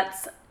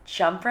let's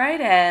jump right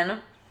in.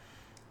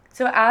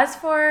 So as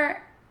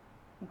for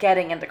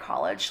getting into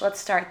college, let's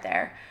start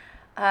there.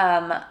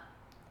 I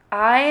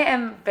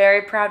am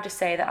very proud to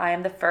say that I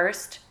am the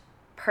first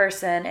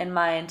person in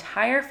my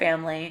entire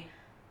family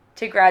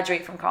to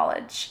graduate from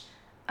college.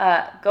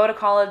 Go to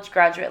college,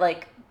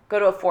 graduate, go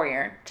to a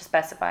 4-year to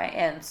specify,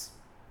 and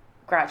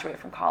graduate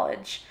from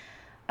college.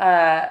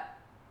 I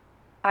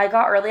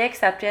got early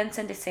acceptance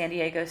into San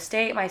Diego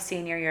State my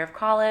senior year of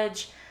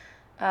college.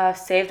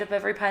 Saved up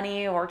every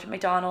penny, worked at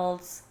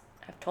McDonald's.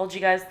 I've told you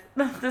guys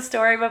the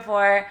story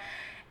before.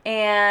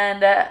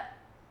 And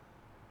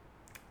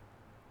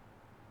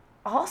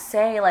I'll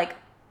say,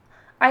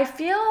 I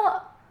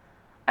feel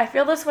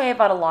this way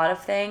about a lot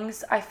of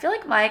things. I feel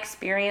like my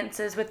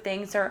experiences with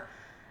things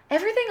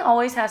everything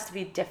always has to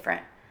be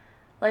different.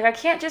 I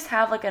can't just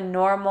have a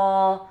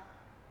normal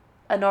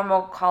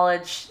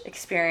college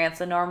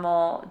experience, a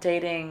normal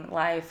dating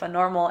life, a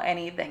normal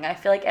anything. I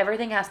feel like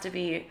everything has to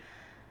be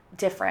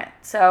different.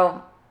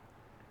 So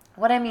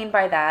what I mean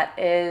by that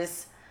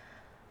is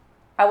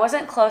I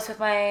wasn't close with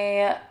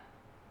my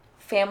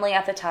family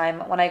at the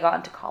time when I got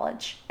into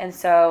college. And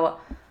so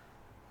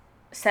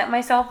sent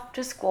myself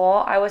to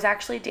school. I was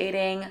actually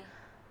dating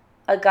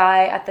a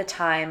guy at the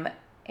time,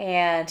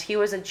 and he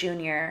was a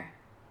junior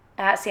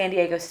at San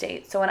Diego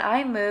State. So when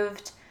I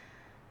moved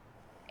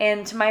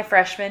into my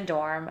freshman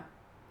dorm,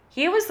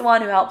 he was the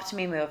one who helped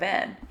me move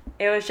in.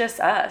 It was just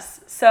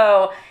us.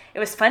 So it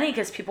was funny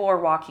because people were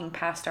walking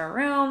past our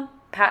room,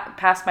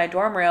 past my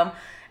dorm room,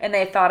 and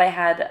they thought I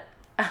had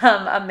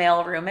a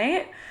male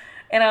roommate.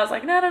 And I was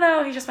like,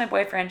 no, he's just my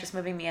boyfriend, just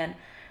moving me in.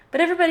 But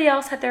everybody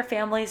else had their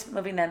families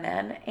moving them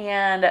in,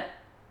 and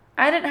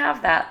I didn't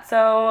have that.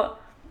 So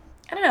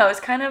I don't know, it's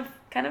kind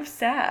of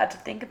sad to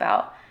think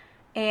about.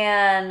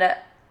 And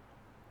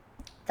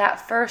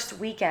that first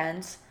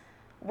weekend,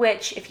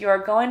 which if you are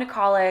going to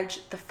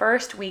college, the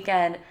first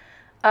weekend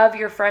of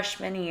your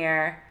freshman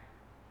year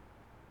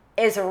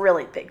is a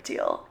really big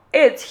deal.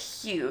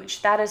 It's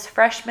huge. That is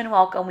freshman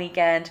welcome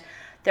weekend.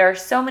 There are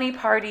so many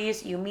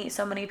parties. You meet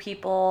so many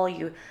people.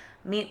 You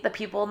meet the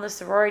people in the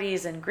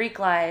sororities and Greek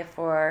life,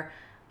 or,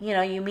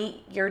 you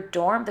meet your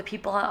dorm, the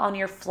people on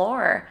your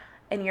floor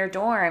in your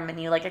dorm,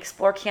 and you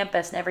explore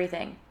campus and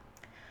everything.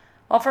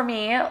 Well, for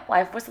me,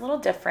 life was a little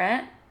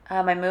different.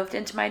 I moved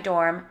into my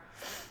dorm,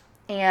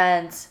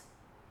 and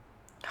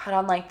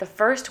on the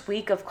first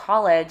week of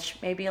college,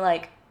 maybe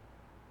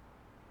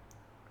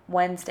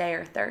Wednesday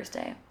or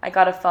Thursday, I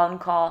got a phone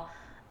call.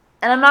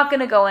 And I'm not going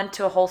to go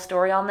into a whole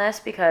story on this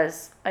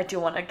because I do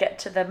want to get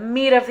to the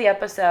meat of the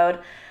episode.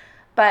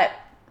 But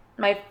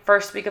my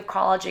first week of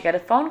college, I get a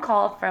phone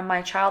call from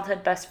my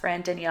childhood best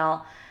friend,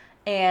 Danielle.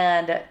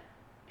 And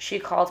she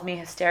called me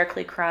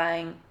hysterically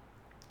crying.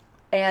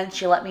 And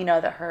she let me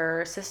know that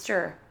her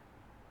sister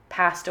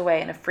passed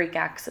away in a freak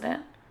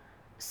accident.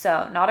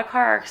 So not a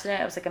car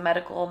accident. It was a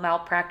medical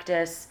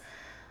malpractice.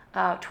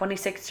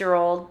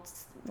 26-year-old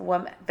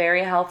woman,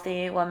 very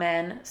healthy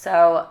woman.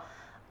 So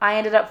I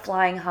ended up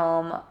flying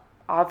home,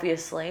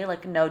 obviously,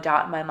 no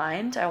doubt in my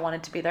mind. I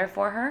wanted to be there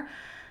for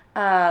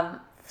her.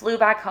 Flew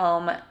back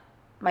home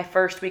my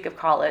first week of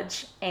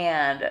college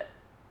and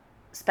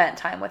spent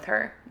time with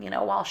her,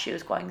 while she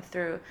was going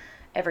through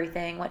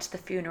everything, went to the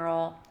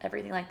funeral,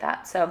 everything like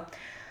that. So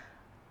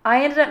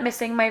I ended up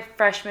missing my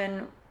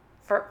freshman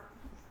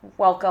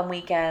welcome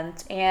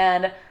weekend,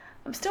 and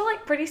I'm still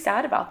pretty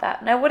sad about that.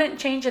 And I wouldn't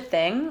change a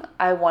thing.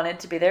 I wanted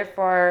to be there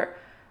for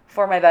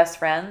my best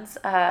friends.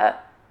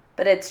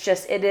 But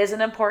it is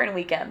an important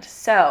weekend.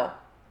 So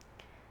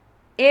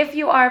if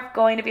you are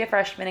going to be a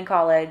freshman in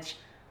college,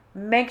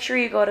 make sure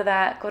you go to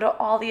that. Go to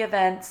all the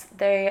events.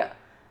 They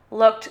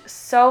looked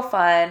so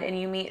fun, and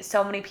you meet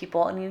so many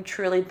people, and you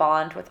truly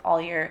bond with all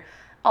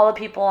the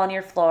people on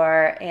your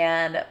floor,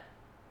 and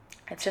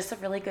it's just a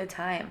really good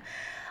time.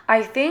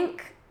 I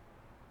think,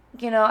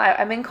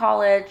 I'm in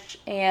college,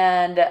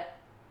 and,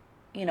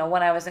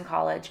 when I was in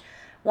college,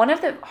 one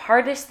of the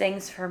hardest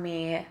things for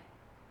me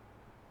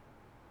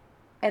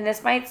and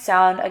this might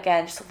sound,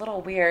 again, just a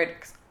little weird,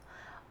 'cause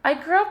I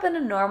grew up in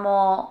a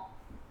normal,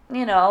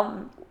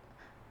 lower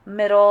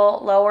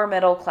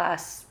middle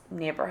class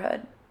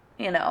neighborhood,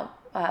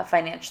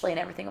 financially and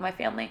everything in my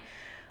family.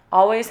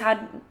 Always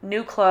had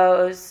new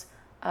clothes,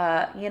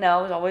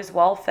 was always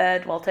well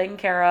fed, well taken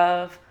care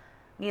of.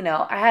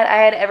 I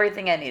had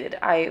everything I needed.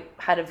 I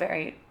had a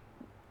very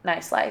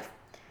nice life.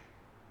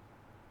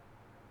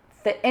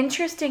 The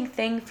interesting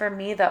thing for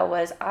me, though,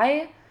 was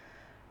I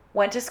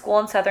went to school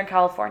in Southern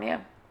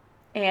California.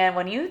 And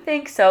when you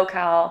think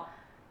SoCal,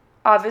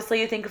 obviously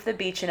you think of the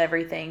beach and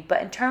everything.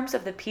 But in terms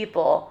of the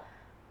people,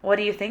 what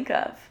do you think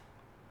of?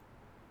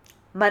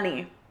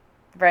 Money,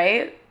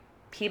 right?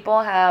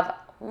 People have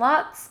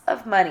lots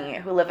of money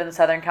who live in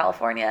Southern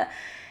California.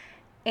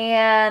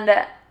 And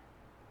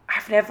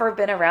I've never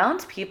been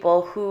around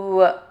people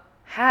who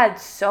had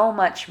so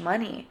much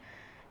money.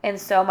 And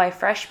so my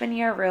freshman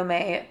year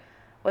roommate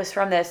was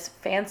from this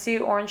fancy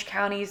Orange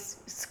County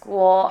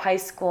school, high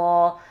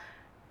school,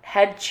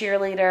 head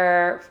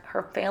cheerleader.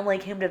 Her family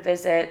came to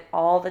visit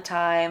all the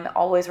time,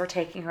 always were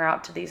taking her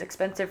out to these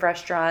expensive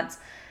restaurants.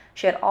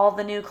 She had all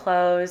the new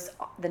clothes,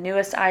 the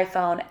newest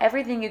iPhone,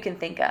 everything you can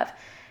think of.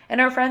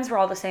 And her friends were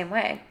all the same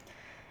way.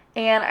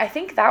 And I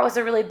think that was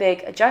a really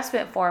big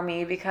adjustment for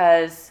me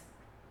because,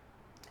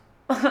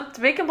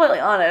 to be completely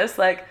honest,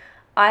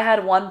 I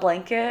had one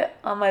blanket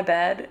on my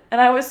bed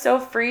and I was so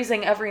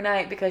freezing every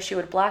night because she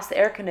would blast the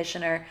air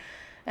conditioner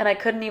and I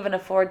couldn't even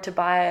afford to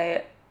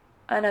buy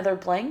another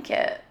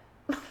blanket.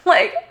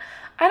 I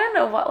don't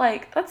know what,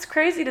 that's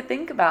crazy to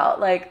think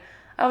about.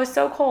 I was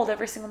so cold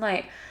every single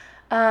night.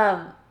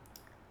 Sorry,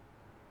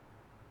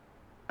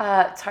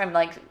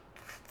 I'm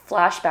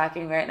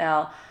flashbacking right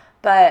now,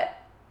 but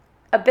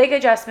a big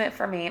adjustment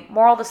for me,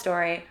 moral of the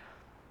story,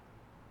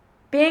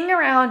 being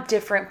around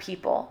different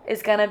people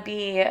is going to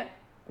be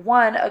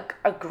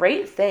a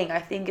great thing. I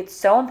think it's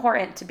so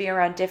important to be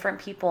around different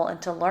people and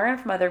to learn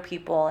from other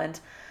people and,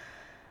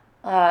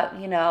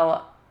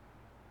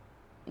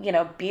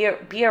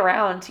 be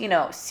around,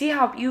 see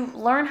how you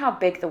learn how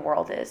big the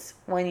world is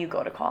when you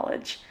go to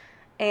college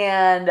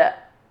and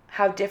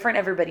how different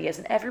everybody is.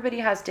 And everybody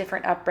has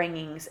different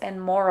upbringings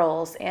and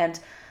morals and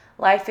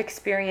life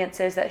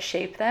experiences that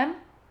shape them.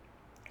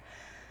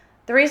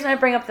 The reason I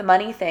bring up the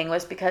money thing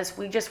was because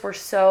we just were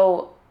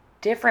so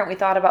different. We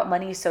thought about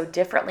money so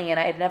differently, and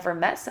I had never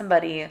met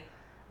somebody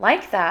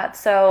like that.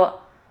 So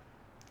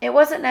it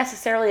wasn't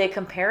necessarily a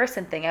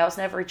comparison thing. I was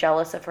never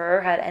jealous of her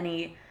or had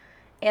any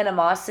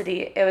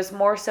animosity. It was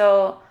more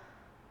so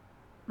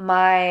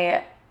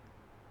my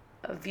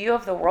view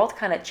of the world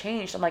kind of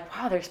changed. I'm like,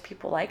 wow, there's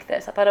people like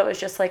this. I thought it was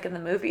just like in the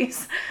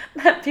movies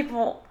that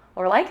people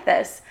were like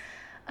this.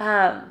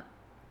 But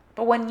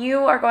when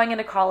you are going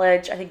into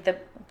college, I think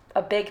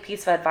a big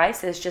piece of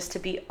advice is just to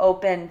be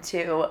open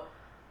to,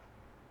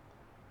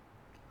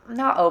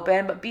 not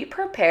open, but be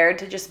prepared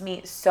to just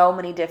meet so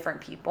many different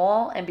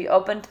people and be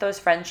open to those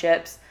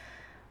friendships.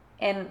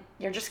 And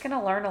you're just going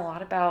to learn a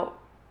lot about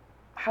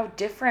how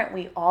different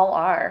we all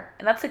are.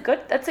 And that's a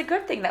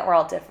good thing that we're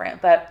all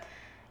different, but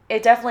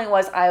it definitely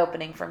was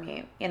eye-opening for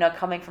me,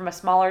 coming from a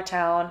smaller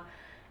town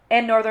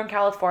in Northern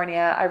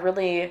California.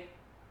 It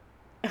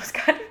was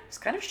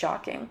kind of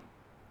shocking.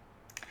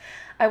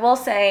 I will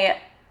say,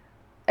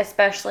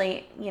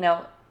 especially,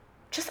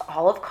 just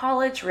all of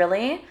college,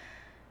 really,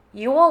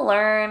 you will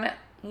learn,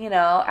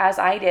 as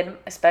I did,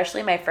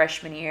 especially my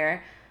freshman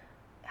year,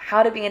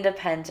 how to be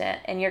independent.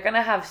 And you're going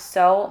to have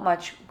so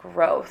much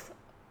growth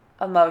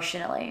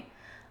emotionally.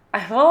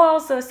 I will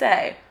also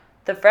say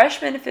the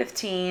freshman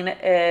 15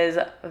 is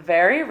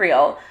very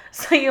real.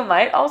 So you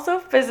might also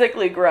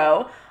physically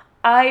grow.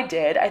 I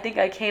did. I think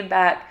I came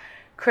back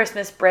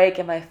Christmas break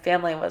and my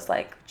family was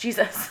like,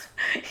 Jesus,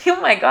 oh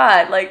my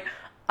God.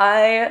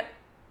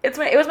 It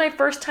was my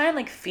first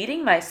time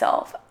feeding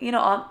myself,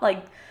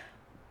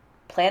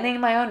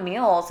 planning my own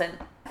meals, and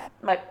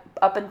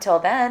up until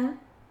then,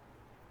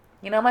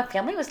 my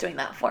family was doing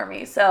that for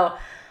me. So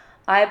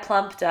I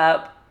plumped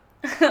up.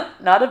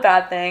 Not a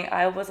bad thing.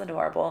 I was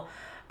adorable,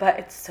 but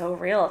it's so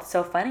real. It's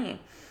so funny.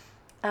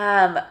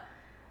 I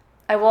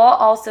will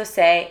also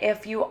say,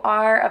 if you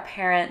are a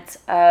parent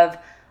of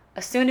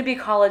a soon-to-be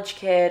college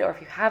kid, or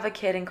if you have a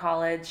kid in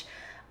college,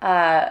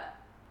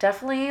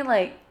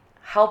 definitely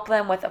help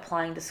them with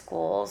applying to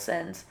schools.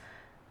 And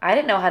I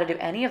didn't know how to do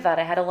any of that.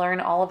 I had to learn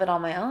all of it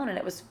on my own, and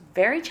it was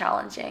very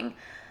challenging.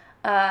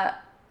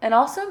 And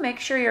also make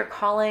sure you're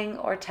calling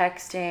or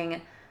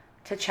texting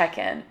to check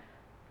in.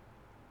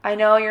 I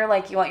know you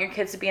want your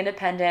kids to be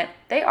independent.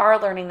 They are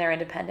learning their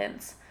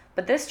independence.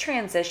 But this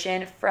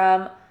transition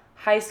from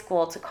high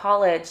school to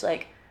college,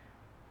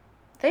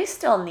 they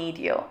still need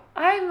you.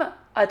 I'm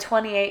a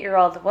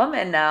 28-year-old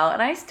woman now,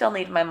 and I still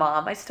need my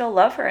mom. I still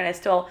love her, and I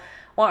still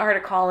want her to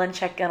call and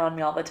check in on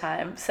me all the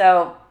time.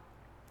 So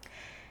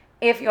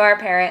if you are a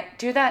parent,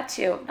 do that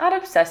too. Not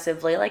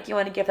obsessively, you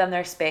want to give them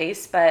their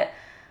space, but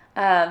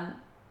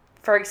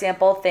for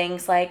example,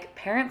 things like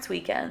parents'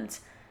 weekends.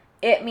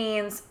 It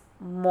means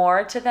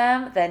more to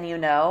them than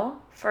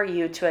for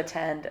you to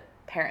attend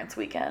parents'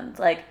 weekends.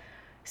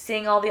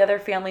 seeing all the other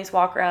families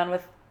walk around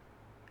with,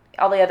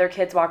 all the other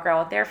kids walk around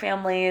with their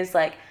families.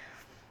 Like,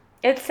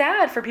 it's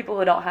sad for people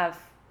who don't have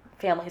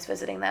families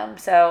visiting them.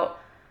 So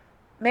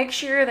make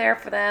sure you're there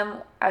for them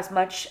as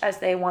much as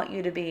they want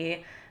you to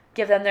be.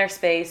 Give them their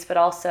space, but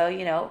also,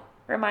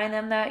 remind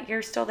them that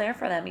you're still there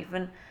for them,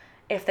 even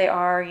if they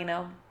are,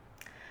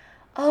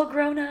 all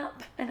grown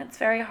up, and it's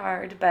very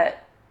hard,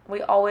 but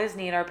we always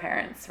need our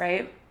parents,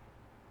 right?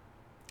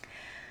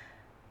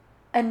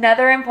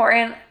 Another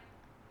important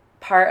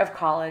part of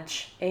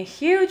college, a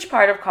huge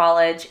part of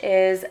college,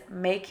 is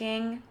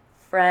making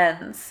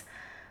friends.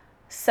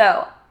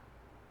 So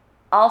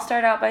I'll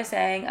start out by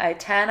saying I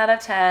 10 out of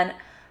 10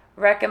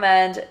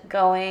 recommend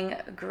joining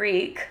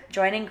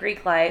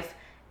Greek life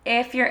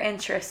if you're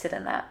interested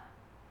in that.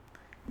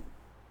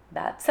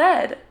 That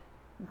said,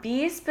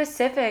 be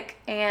specific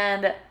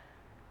and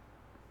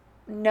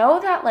know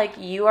that like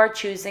you are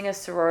choosing a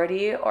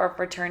sorority or a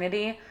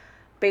fraternity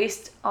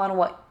based on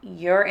what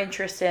you're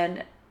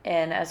interested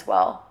in as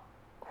well.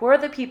 Who are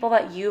the people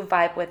that you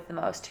vibe with the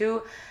most?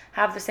 Who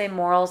have the same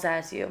morals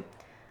as you?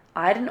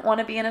 I didn't want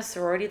to be in a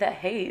sorority that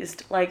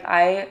hazed.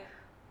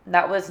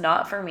 That was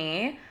not for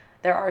me.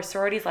 There are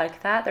sororities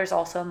like that. There's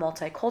also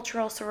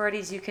multicultural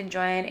sororities you can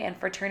join and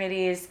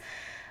fraternities.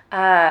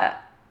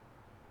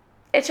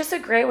 It's just a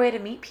great way to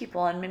meet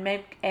people and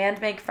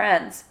make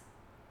friends.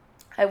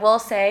 I will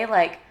say,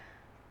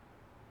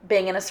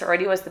 being in a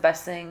sorority was the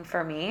best thing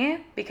for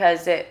me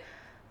because it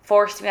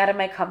forced me out of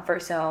my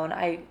comfort zone.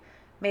 I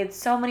made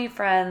so many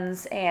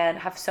friends and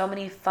have so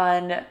many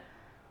fun,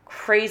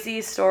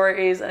 crazy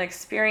stories and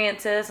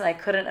experiences, and I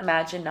couldn't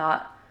imagine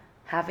not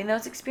having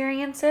those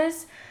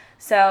experiences.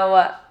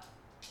 So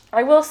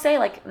I will say,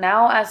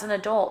 now as an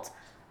adult,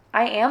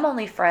 I am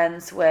only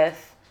friends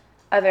with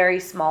a very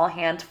small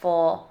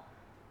handful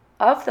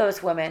of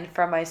those women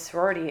from my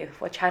sorority,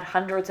 which had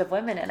hundreds of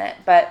women in it,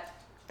 but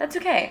that's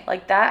okay.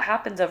 That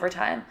happens over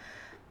time.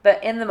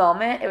 But in the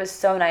moment, it was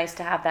so nice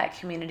to have that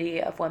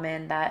community of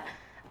women that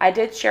I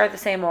did share the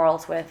same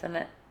morals with,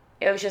 and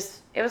it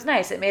was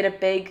nice. It made a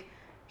big,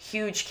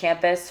 huge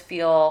campus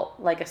feel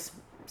like a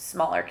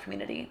smaller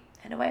community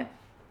in a way.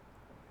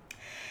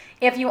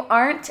 If you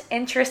aren't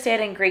interested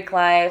in Greek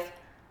life,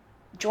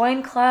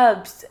 join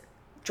clubs,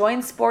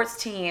 join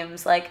sports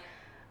teams,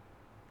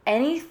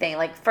 anything.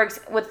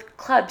 With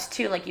clubs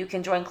too, you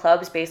can join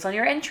clubs based on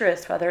your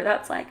interest, whether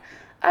that's a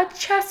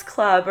chess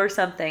club or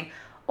something.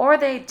 Or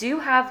they do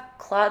have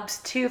clubs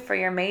too for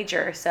your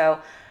major. So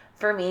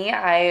for me,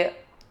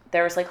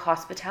 there was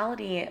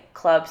hospitality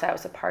clubs I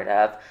was a part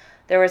of.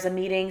 There was a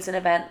meetings and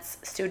events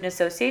student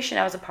association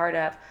I was a part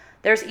of.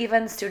 There's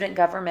even student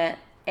government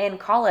in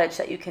college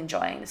that you can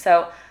join.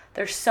 So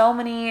there's so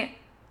many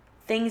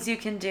things you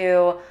can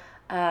do.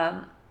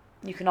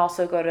 You can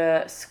also go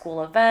to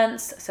school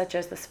events such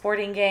as the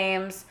sporting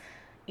games,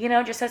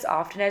 just as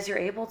often as you're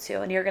able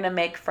to, and you're going to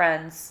make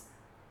friends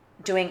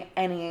doing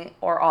any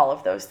or all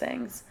of those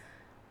things.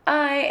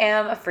 I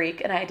am a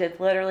freak and I did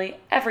literally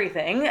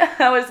everything.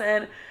 I was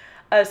in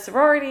a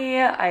sorority.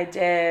 I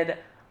did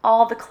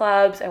all the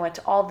clubs. I went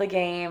to all the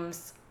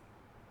games.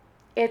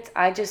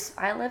 I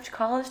lived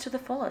college to the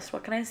fullest.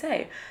 What can I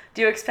say?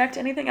 Do you expect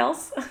anything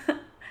else?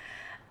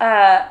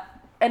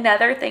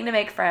 Another thing to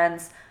make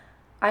friends,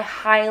 I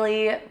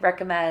highly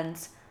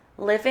recommend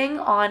living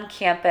on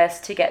campus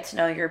to get to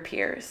know your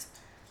peers.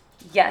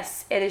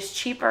 Yes, it is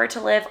cheaper to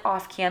live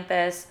off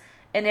campus,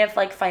 and if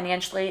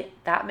financially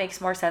that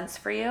makes more sense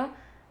for you,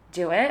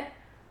 do it.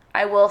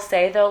 I will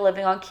say though,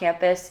 living on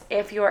campus,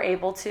 if you are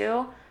able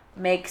to,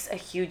 makes a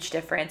huge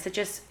difference.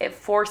 It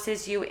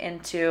forces you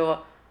into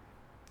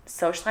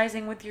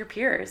socializing with your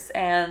peers,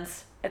 and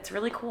it's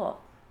really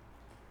cool.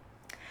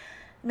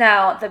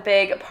 Now, the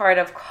big part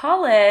of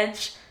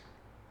college,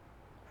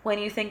 when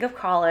you think of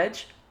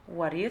college,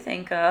 what do you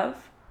think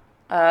of?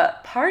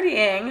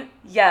 Partying.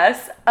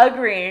 Yes,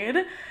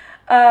 agreed.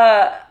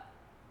 Partying,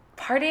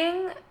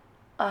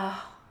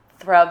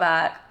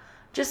 throwback.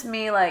 Just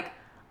me, where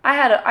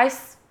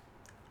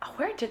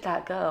did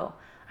that go?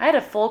 I had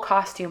a full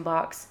costume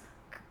box.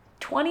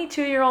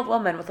 22-year-old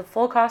woman with a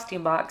full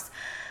costume box.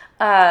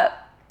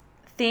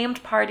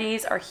 Themed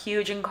parties are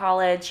huge in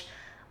college.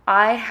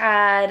 I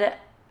had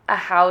a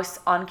house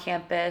on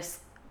campus.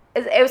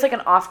 It was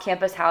an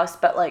off-campus house,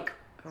 but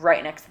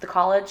right next to the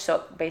college.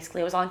 So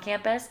basically it was on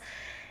campus.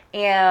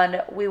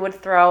 And we would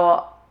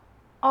throw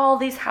all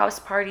these house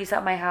parties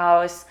at my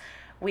house.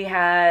 We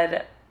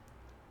had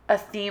a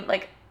theme,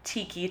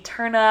 tiki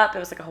turn up. It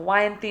was a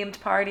Hawaiian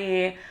themed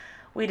party.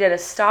 We did a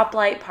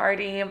stoplight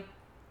party.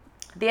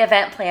 The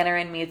event planner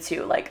in me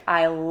too.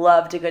 I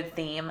loved a good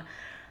theme.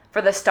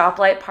 For the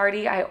stoplight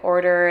party, I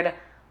ordered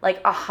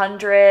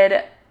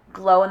 100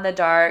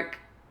 glow-in-the-dark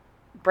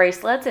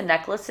bracelets and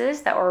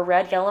necklaces that were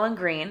red, yellow, and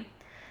green.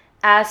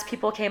 As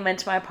people came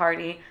into my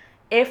party,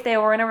 if they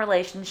were in a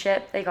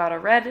relationship, they got a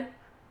red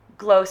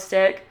glow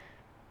stick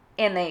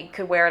and they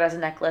could wear it as a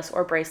necklace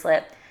or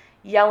bracelet.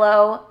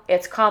 Yellow,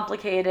 it's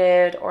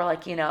complicated, or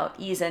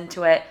ease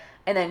into it.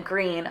 And then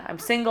green, I'm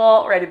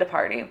single, ready to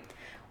party.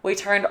 We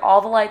turned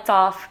all the lights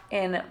off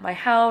in my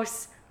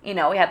house.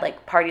 we had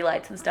like party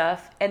lights and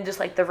stuff, and just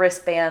like the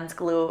wristbands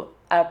glue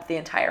up the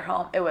entire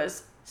home. It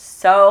was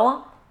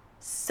so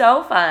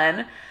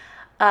fun.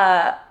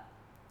 And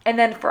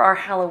then for our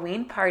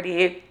Halloween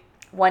party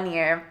one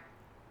year,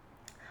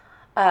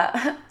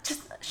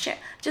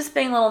 just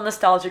being a little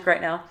nostalgic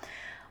right now.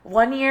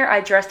 One year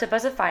I dressed up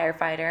as a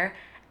firefighter,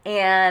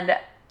 and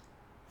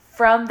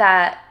from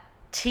that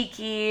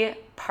tiki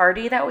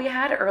party that we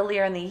had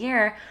earlier in the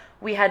year,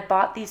 we had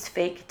bought these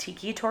fake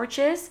tiki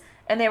torches,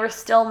 and they were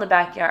still in the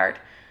backyard.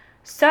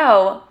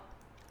 So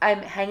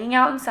I'm hanging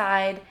out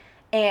inside,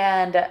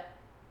 and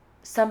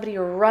somebody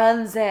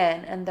runs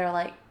in, and they're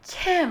like,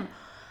 Kim,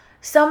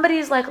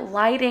 somebody's like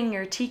lighting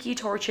your tiki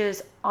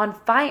torches on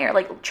fire,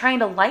 like trying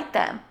to light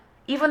them,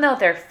 even though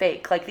they're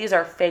fake. Like, these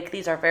are fake.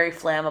 These are very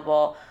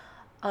flammable.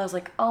 I was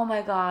like, oh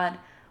my God,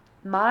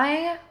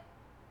 my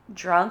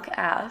drunk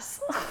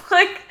ass,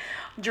 like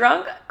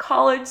drunk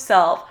college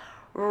self,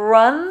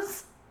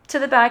 runs to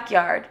the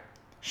backyard.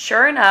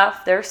 Sure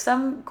enough, there's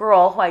some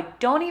girl who I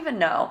don't even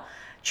know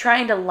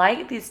trying to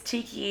light these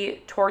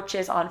tiki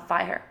torches on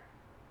fire.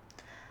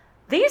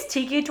 These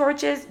tiki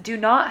torches do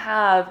not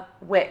have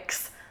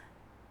wicks.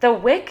 The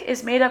wick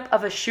is made up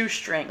of a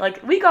shoestring.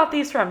 Like, we got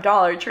these from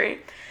Dollar Tree.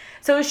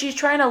 So she's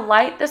trying to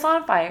light this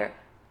on fire.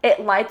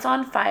 It lights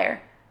on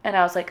fire. And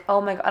I was like,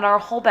 oh my God. And our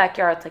whole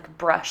backyard's like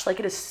brush.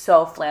 Like, it is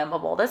so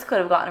flammable. This could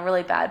have gotten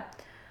really bad.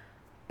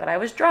 But I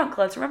was drunk.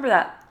 Let's remember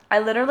that.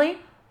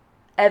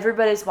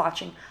 Everybody's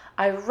watching.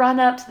 I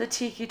run up to the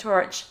tiki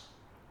torch,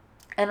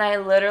 and I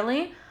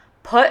literally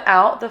put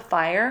out the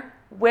fire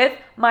with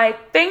my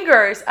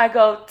fingers. I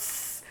go,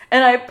 tss,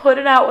 and I put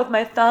it out with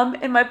my thumb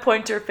and my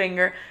pointer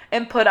finger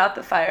and put out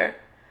the fire.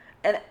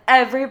 And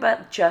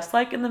everybody, just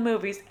like in the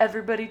movies,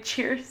 everybody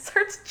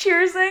starts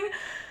cheersing.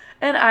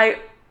 And I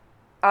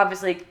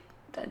obviously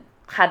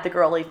had the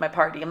girl leave my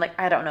party. I'm like,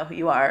 I don't know who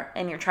you are,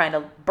 and you're trying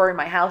to burn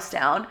my house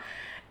down.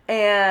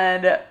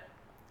 And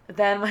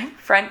then my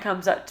friend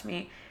comes up to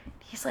me.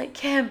 He's like,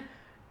 Kim,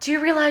 do you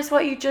realize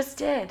what you just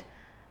did?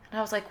 And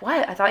I was like,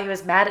 what? I thought he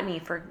was mad at me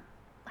for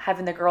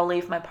having the girl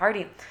leave my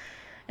party.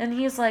 And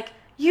he's like,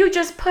 you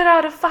just put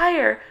out a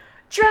fire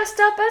dressed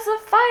up as a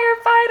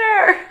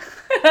firefighter.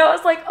 And I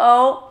was like,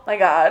 oh my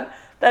God,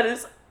 that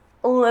is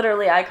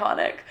literally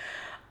iconic.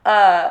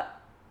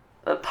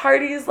 But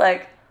parties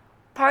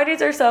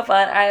are so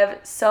fun. I have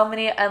so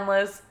many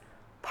endless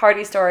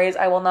party stories.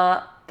 I will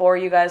not bore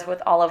you guys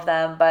with all of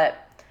them, but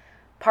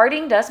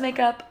partying does make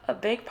up a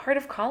big part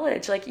of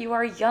college. Like, you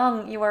are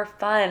young, you are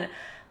fun.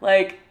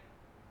 Like,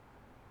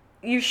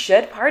 you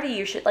should party.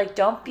 You should, like,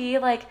 don't be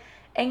like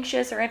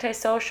anxious or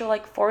antisocial.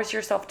 Like, force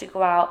yourself to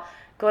go out,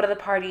 go to the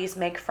parties,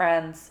 make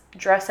friends,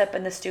 dress up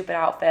in the stupid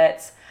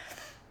outfits,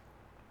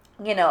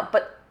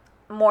 but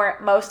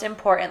most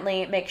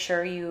importantly, make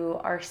sure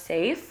you are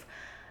safe.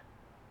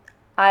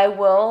 I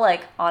will,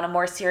 like, on a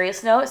more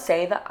serious note,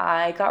 say that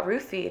I got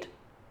roofied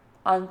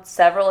on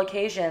several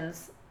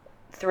occasions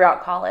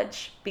throughout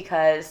college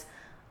because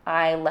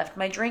I left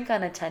my drink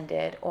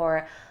unattended,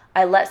 or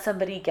I let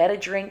somebody get a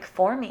drink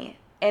for me.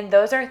 And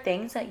those are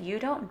things that you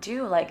don't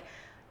do. Like,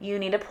 you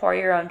need to pour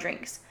your own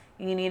drinks.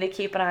 You need to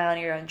keep an eye on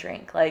your own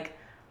drink. Like,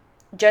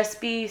 just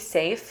be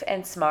safe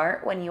and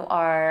smart when you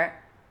are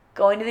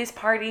going to these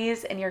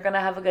parties, and you're going to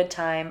have a good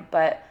time.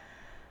 But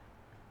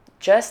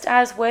just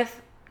as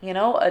with,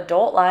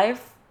 adult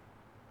life,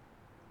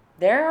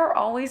 there are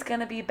always going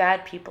to be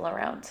bad people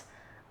around.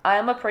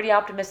 I'm a pretty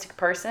optimistic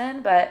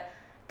person, but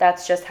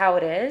that's just how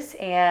it is.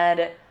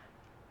 And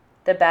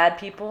the bad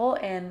people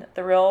in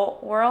the real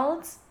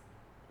world,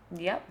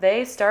 yep,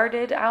 they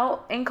started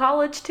out in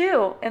college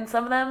too. And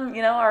some of them,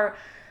 are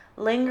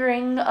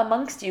lingering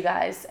amongst you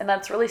guys. And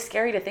that's really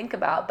scary to think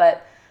about.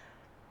 But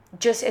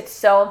just, it's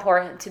so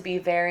important to be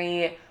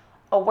very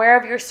aware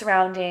of your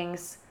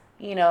surroundings.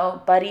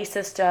 Buddy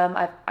system.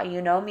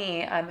 You know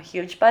me, I'm a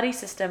huge buddy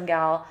system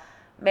gal.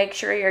 Make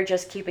sure you're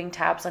just keeping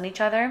tabs on each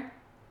other,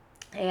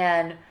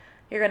 and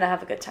you're going to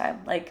have a good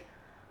time. Like,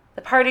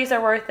 the parties are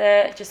worth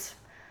it. Just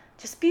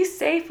be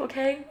safe,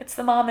 okay? It's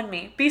the mom and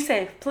me. Be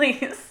safe,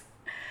 please.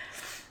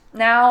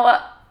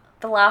 Now,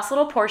 the last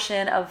little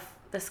portion of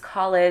this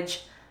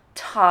college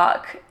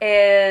talk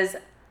is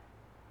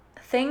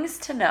things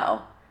to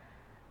know.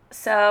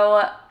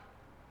 So,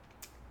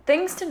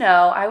 things to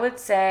know, I would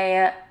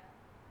say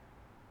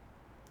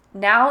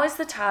now is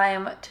the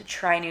time to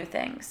try new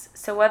things.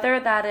 So whether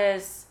that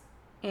is,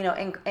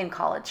 in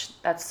college,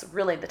 that's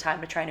really the time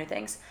to try new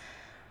things.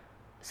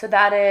 So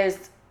that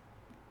is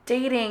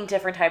dating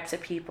different types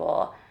of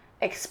people,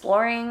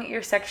 exploring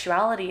your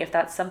sexuality if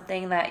that's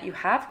something that you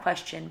have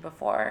questioned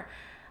before,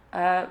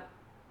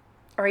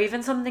 or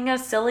even something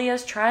as silly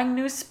as trying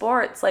new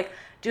sports. Like,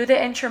 do the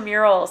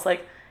intramurals.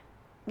 Like,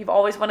 you've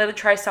always wanted to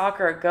try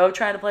soccer, go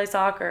try to play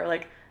soccer.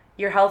 Like,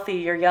 you're healthy,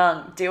 you're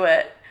young, do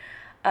it.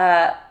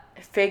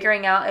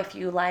 Figuring out if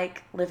you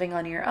like living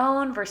on your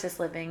own versus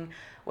living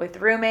with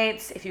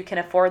roommates, if you can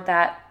afford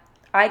that.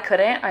 I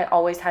couldn't. I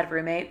always had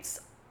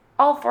roommates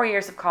all 4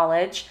 years of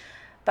college,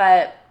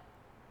 but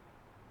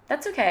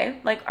that's okay.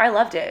 Like, I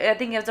loved it. I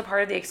think it was a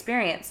part of the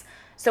experience.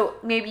 So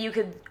maybe you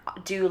could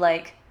do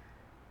like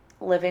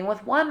living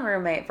with one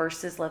roommate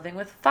versus living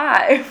with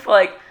 5.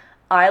 Like,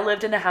 I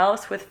lived in a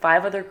house with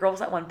 5 other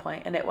girls at one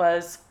point, and it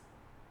was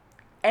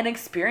an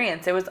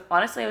experience. It was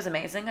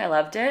amazing. I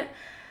loved it.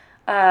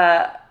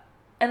 And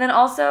then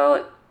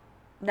also,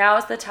 now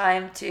is the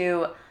time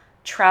to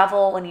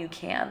travel when you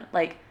can.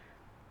 Like,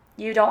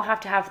 you don't have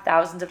to have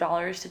thousands of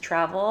dollars to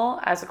travel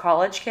as a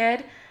college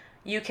kid.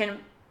 You can,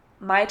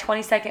 my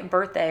 22nd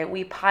birthday,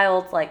 we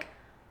piled like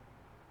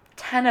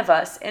 10 of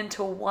us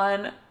into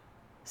one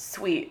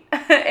suite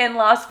in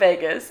Las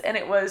Vegas, and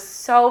it was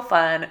so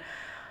fun.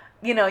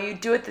 You know, you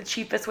do it the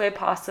cheapest way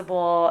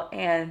possible,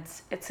 and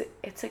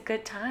it's a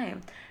good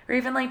time. Or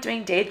even like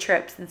doing day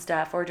trips and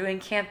stuff, or doing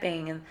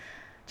camping, and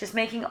just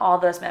making all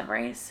those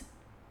memories.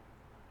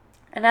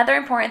 Another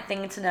important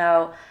thing to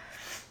know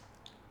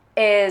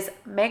is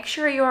make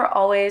sure you are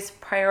always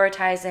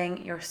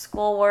prioritizing your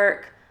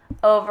schoolwork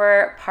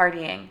over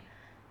partying.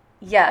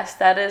 Yes,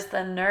 that is the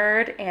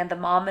nerd and the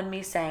mom in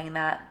me saying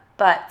that,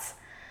 but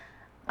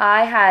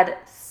I had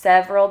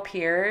several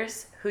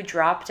peers who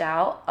dropped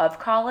out of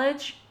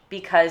college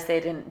because they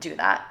didn't do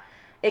that.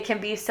 It can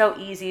be so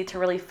easy to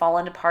really fall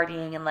into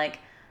partying and like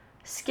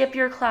skip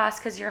your class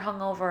because you're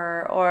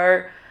hungover,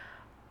 or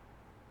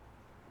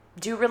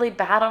do really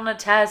bad on a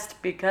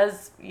test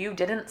because you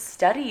didn't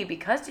study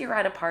because you're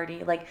at a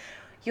party. Like,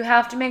 you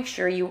have to make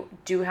sure you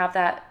do have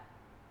that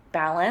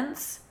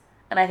balance.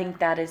 And I think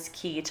that is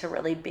key to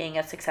really being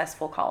a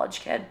successful college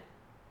kid.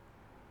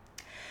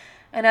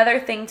 Another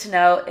thing to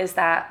note is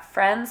that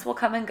friends will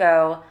come and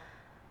go,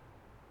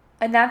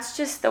 and that's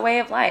just the way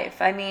of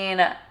life. I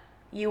mean,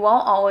 you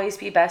won't always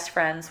be best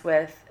friends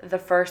with the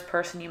first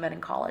person you met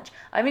in college.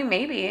 I mean,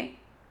 maybe.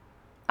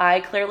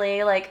 I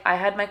clearly, I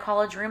had my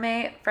college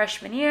roommate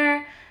freshman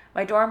year,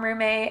 my dorm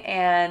roommate,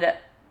 and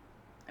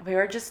we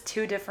were just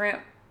two different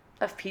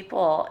of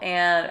people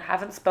and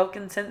haven't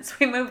spoken since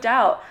we moved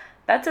out.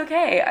 That's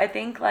okay. I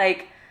think,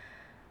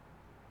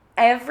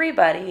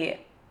 everybody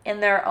in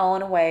their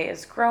own way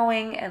is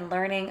growing and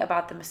learning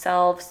about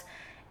themselves,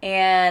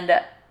 and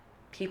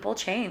people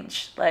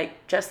change,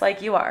 just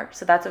like you are.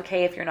 So that's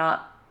okay if you're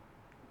not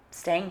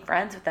staying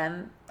friends with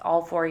them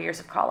all 4 years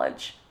of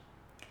college.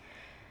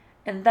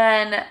 And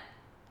then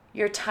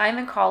your time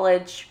in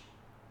college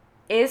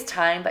is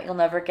time that you'll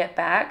never get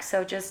back.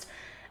 So just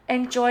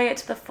enjoy it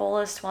to the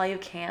fullest while you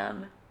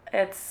can.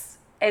 It's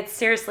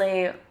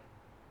seriously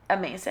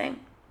amazing.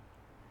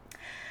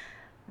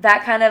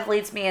 That kind of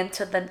leads me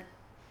into the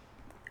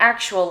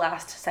actual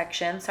last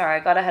section. Sorry,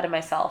 I got ahead of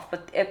myself,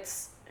 but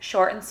it's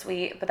short and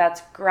sweet, but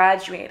that's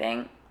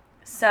graduating.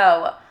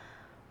 So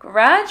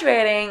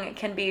graduating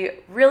can be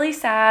really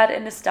sad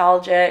and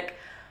nostalgic.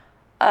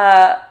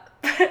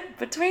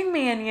 Between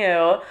me and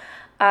you,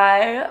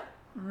 I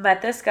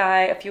met this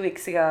guy a few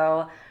weeks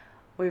ago.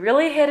 We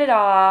really hit it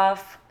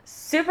off.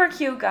 Super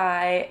cute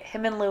guy.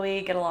 Him and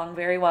Louie get along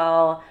very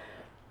well.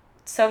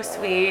 So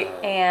sweet.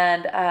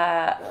 And,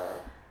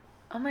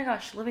 oh my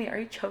gosh, Louie, are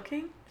you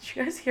choking? Did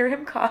you guys hear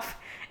him cough?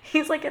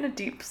 He's in a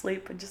deep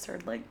sleep and just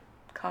started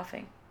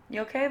coughing.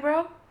 You okay,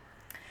 bro?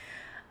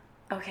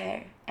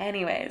 Okay.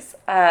 Anyways,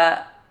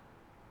 I've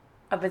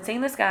been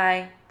seeing this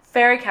guy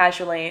very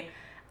casually.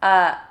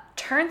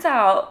 Turns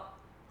out,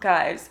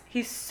 guys,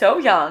 he's so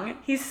young.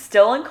 He's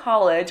still in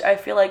college. I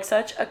feel like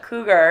such a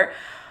cougar.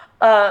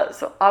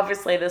 So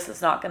obviously this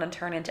is not going to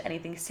turn into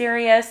anything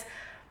serious,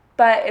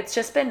 but it's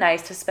just been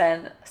nice to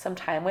spend some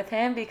time with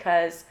him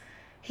because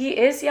he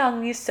is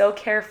young. He's so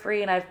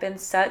carefree, and I've been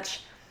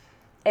such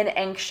an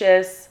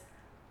anxious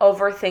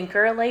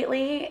overthinker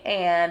lately,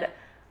 and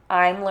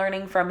I'm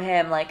learning from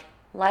him,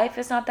 life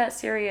is not that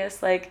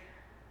serious.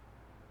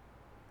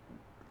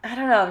 I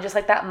don't know, just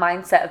that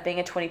mindset of being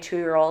a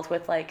 22-year-old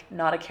with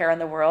not a care in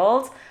the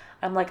world.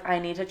 I'm I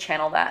need to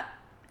channel that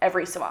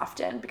every so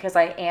often because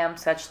I am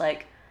such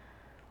not,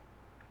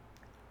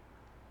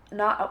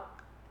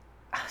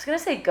 I was going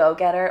to say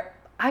go-getter.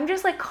 I'm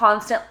just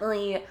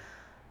constantly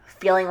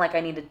feeling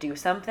I need to do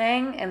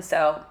something. And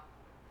so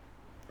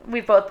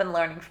we've both been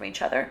learning from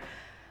each other.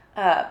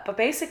 But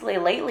basically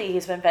lately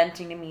he's been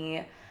venting to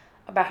me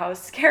about how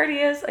scared he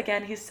is.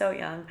 Again, he's so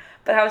young,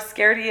 but how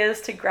scared he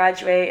is to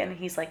graduate, and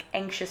he's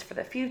anxious for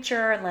the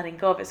future and letting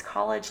go of his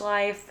college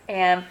life.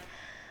 And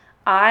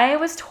I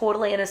was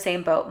totally in the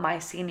same boat my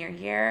senior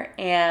year,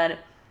 and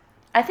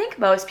I think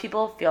most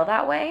people feel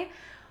that way.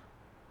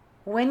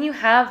 When you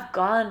have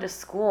gone to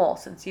school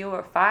since you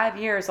were 5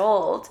 years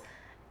old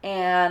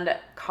and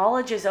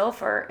college is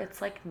over,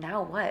 it's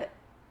now what?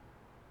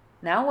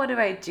 Now what do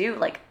I do?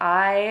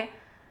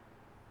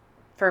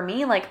 For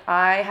me,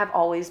 I have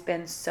always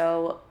been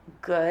so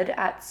good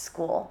at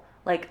school.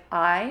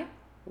 I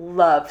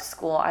love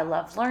school. I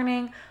love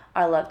learning.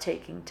 I love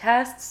taking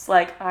tests.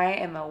 I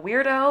am a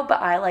weirdo,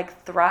 but I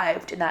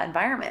thrived in that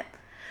environment.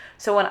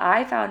 So when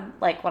I found,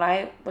 when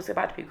I was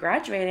about to be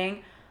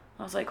graduating,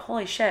 I was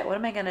holy shit, what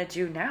am I going to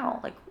do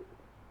now?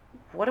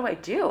 What do I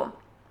do?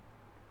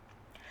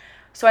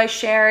 So I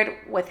shared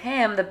with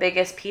him the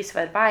biggest piece of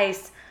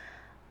advice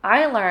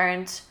I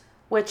learned,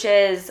 which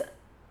is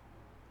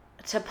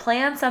to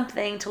plan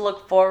something to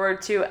look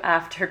forward to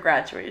after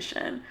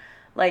graduation.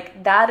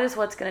 Like, that is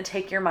what's going to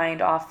take your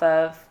mind off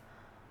of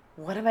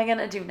what am I going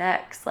to do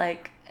next?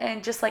 Like,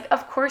 and just like,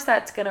 of course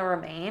that's going to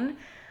remain,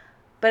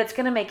 but it's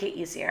going to make it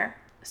easier.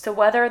 So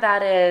whether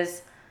that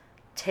is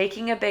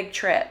taking a big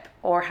trip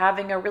or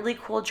having a really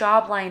cool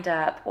job lined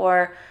up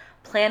or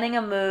planning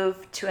a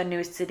move to a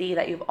new city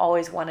that you've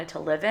always wanted to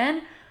live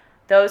in,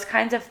 those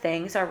kinds of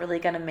things are really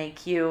going to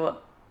make you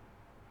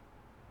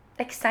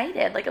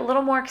excited, like a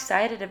little more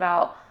excited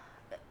about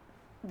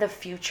the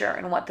future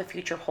and what the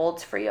future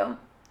holds for you.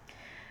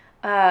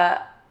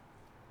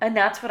 And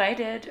that's what I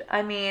did.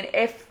 I mean,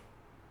 if,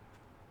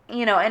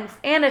 you know, and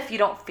if you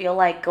don't feel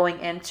like going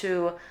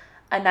into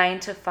a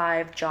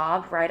 9-to-5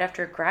 job right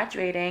after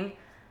graduating,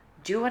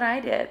 do what I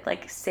did.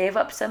 Like, save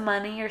up some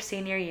money your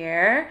senior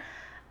year,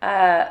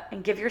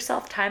 and give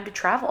yourself time to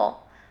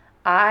travel.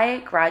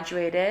 I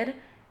graduated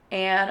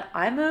and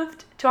I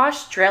moved to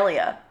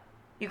Australia.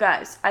 You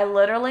guys, I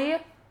literally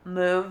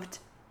moved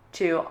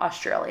to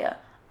Australia.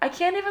 I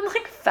can't even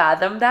like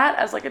fathom that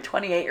as like a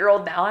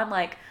 28-year-old now. I'm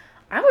like,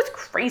 I was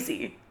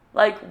crazy.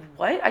 Like,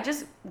 what? I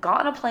just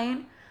got on a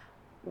plane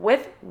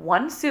with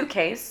one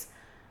suitcase,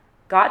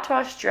 got to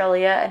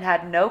Australia, and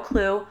had no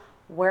clue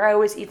where I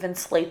was even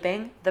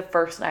sleeping the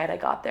first night I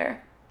got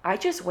there. I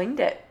just winged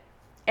it.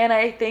 And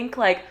I think,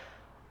 like,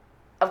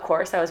 of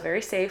course, I was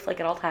very safe, like,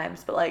 at all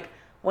times. But, like,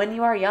 when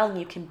you are young,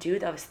 you can do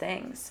those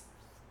things.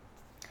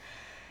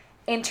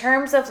 In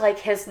terms of, like,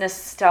 his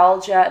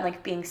nostalgia and,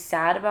 like, being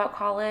sad about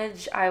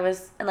college, and,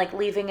 like,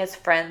 leaving his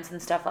friends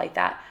and stuff like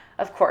that.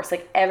 Of course,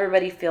 like,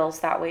 everybody feels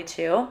that way,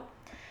 too.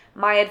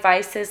 My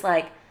advice is,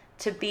 like,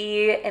 to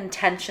be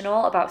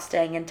intentional about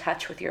staying in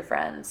touch with your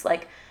friends.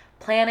 Like,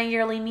 plan a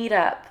yearly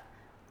meetup.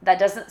 That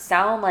doesn't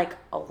sound like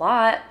a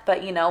lot,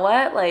 but you know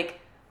what? Like,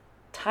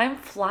 time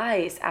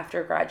flies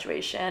after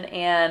graduation,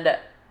 and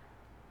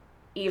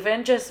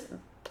even just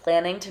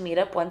planning to meet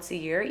up once a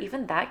year,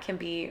 even that can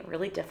be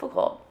really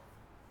difficult.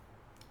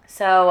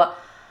 So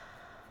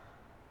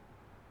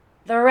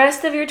the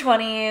rest of your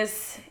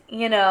 20s,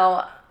 you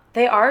know,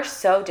 they are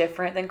so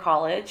different than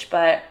college,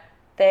 but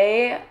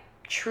they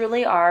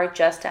truly are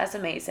just as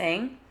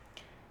amazing.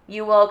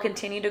 You will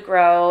continue to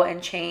grow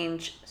and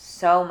change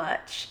so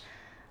much.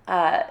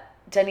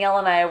 Danielle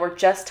and I were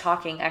just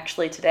talking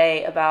actually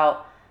today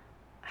about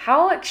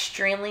how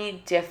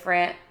extremely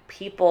different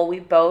people we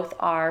both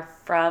are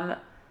from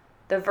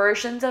the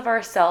versions of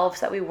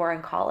ourselves that we were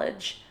in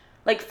college.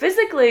 Like,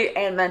 physically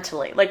and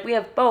mentally. Like, we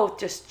have both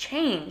just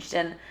changed.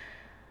 And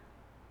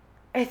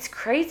it's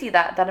crazy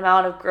that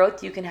amount of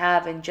growth you can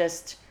have in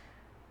just,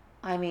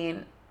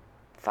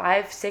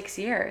 5-6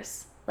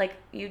 years. Like,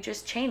 you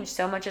just change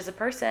so much as a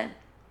person.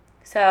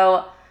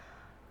 So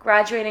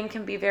graduating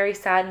can be very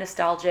sad and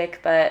nostalgic,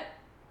 but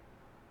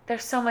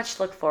there's so much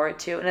to look forward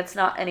to, and it's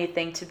not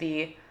anything to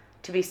be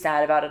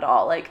sad about at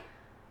all. Like,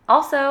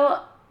 also,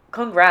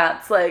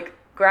 congrats. Like,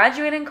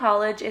 graduating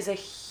college is a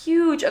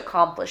huge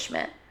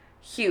accomplishment.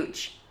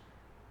 Huge.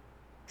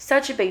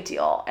 Such a big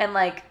deal. And,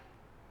 like,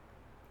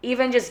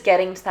 even just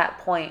getting to that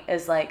point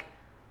is like,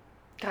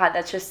 God,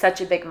 that's just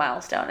such a big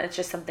milestone. It's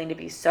just something to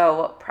be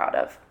so proud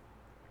of.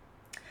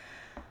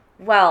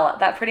 Well,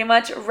 that pretty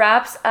much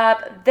wraps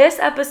up this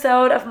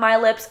episode of My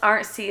Lips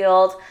Aren't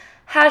Sealed,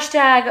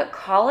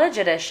 #college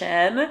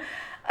edition.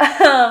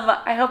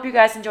 I hope you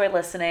guys enjoyed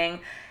listening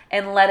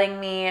and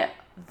letting me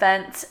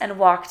vent and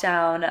walk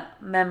down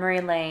memory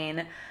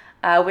lane.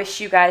 I wish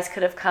you guys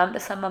could have come to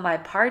some of my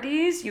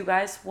parties. You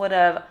guys would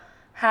have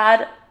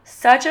had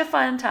such a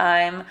fun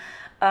time.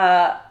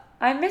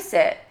 I miss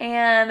it,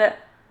 and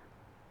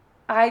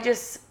I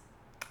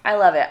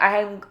love it.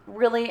 I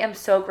really am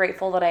so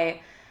grateful that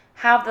I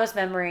have those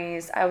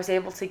memories. I was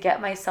able to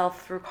get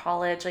myself through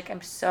college. Like,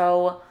 I'm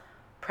so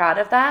proud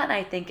of that, and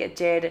I think it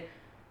did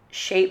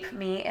shape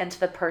me into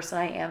the person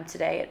I am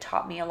today. It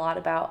taught me a lot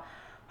about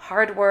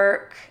hard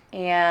work,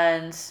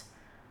 and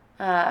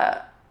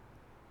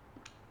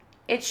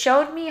it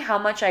showed me how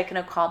much I can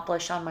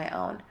accomplish on my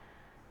own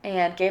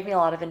and gave me a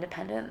lot of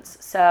independence.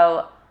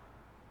 So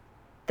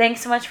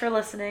thanks so much for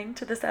listening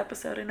to this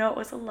episode. I know it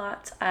was a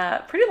lot.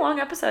 Pretty long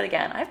episode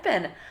again. I've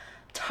been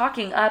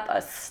talking up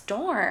a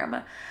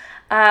storm.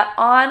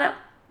 On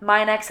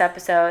my next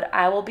episode,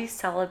 I will be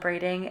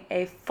celebrating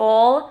a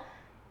full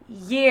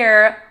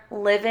year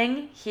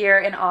living here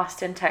in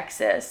Austin,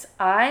 Texas.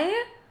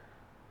 I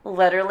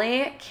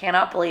literally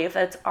cannot believe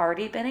that it's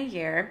already been a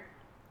year.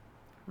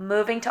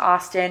 Moving to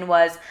Austin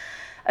was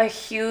a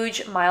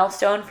huge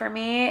milestone for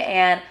me,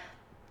 and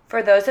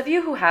for those of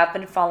you who have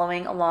been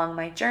following along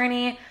my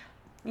journey,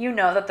 you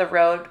know that the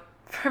road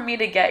for me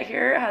to get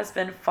here has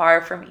been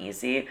far from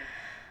easy.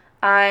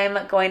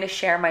 I'm going to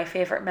share my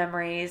favorite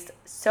memories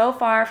so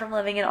far from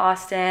living in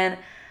Austin,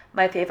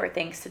 my favorite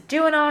things to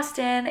do in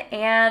Austin,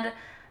 and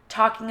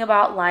talking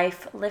about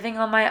life, living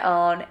on my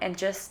own, and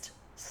just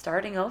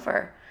starting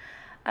over.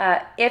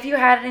 If you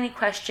had any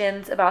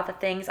questions about the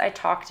things I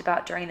talked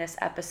about during this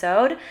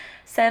episode,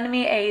 send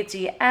me a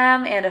DM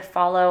and a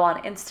follow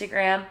on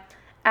Instagram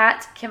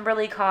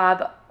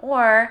 @KimberlyCobb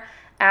or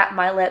at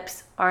My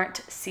Lips Aren't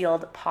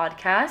Sealed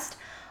podcast.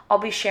 I'll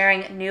be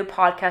sharing new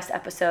podcast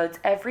episodes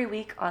every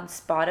week on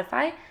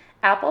Spotify,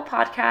 Apple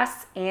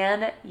Podcasts,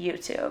 and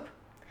YouTube.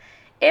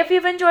 If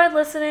you've enjoyed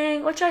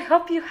listening, which I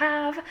hope you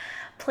have,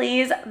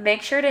 please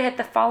make sure to hit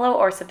the follow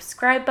or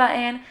subscribe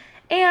button,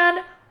 and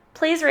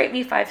please rate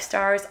me 5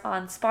 stars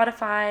on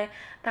Spotify.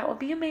 That would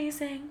be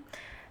amazing.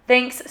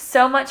 Thanks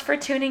so much for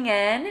tuning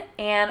in,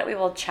 and we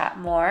will chat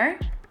more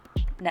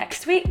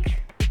next week.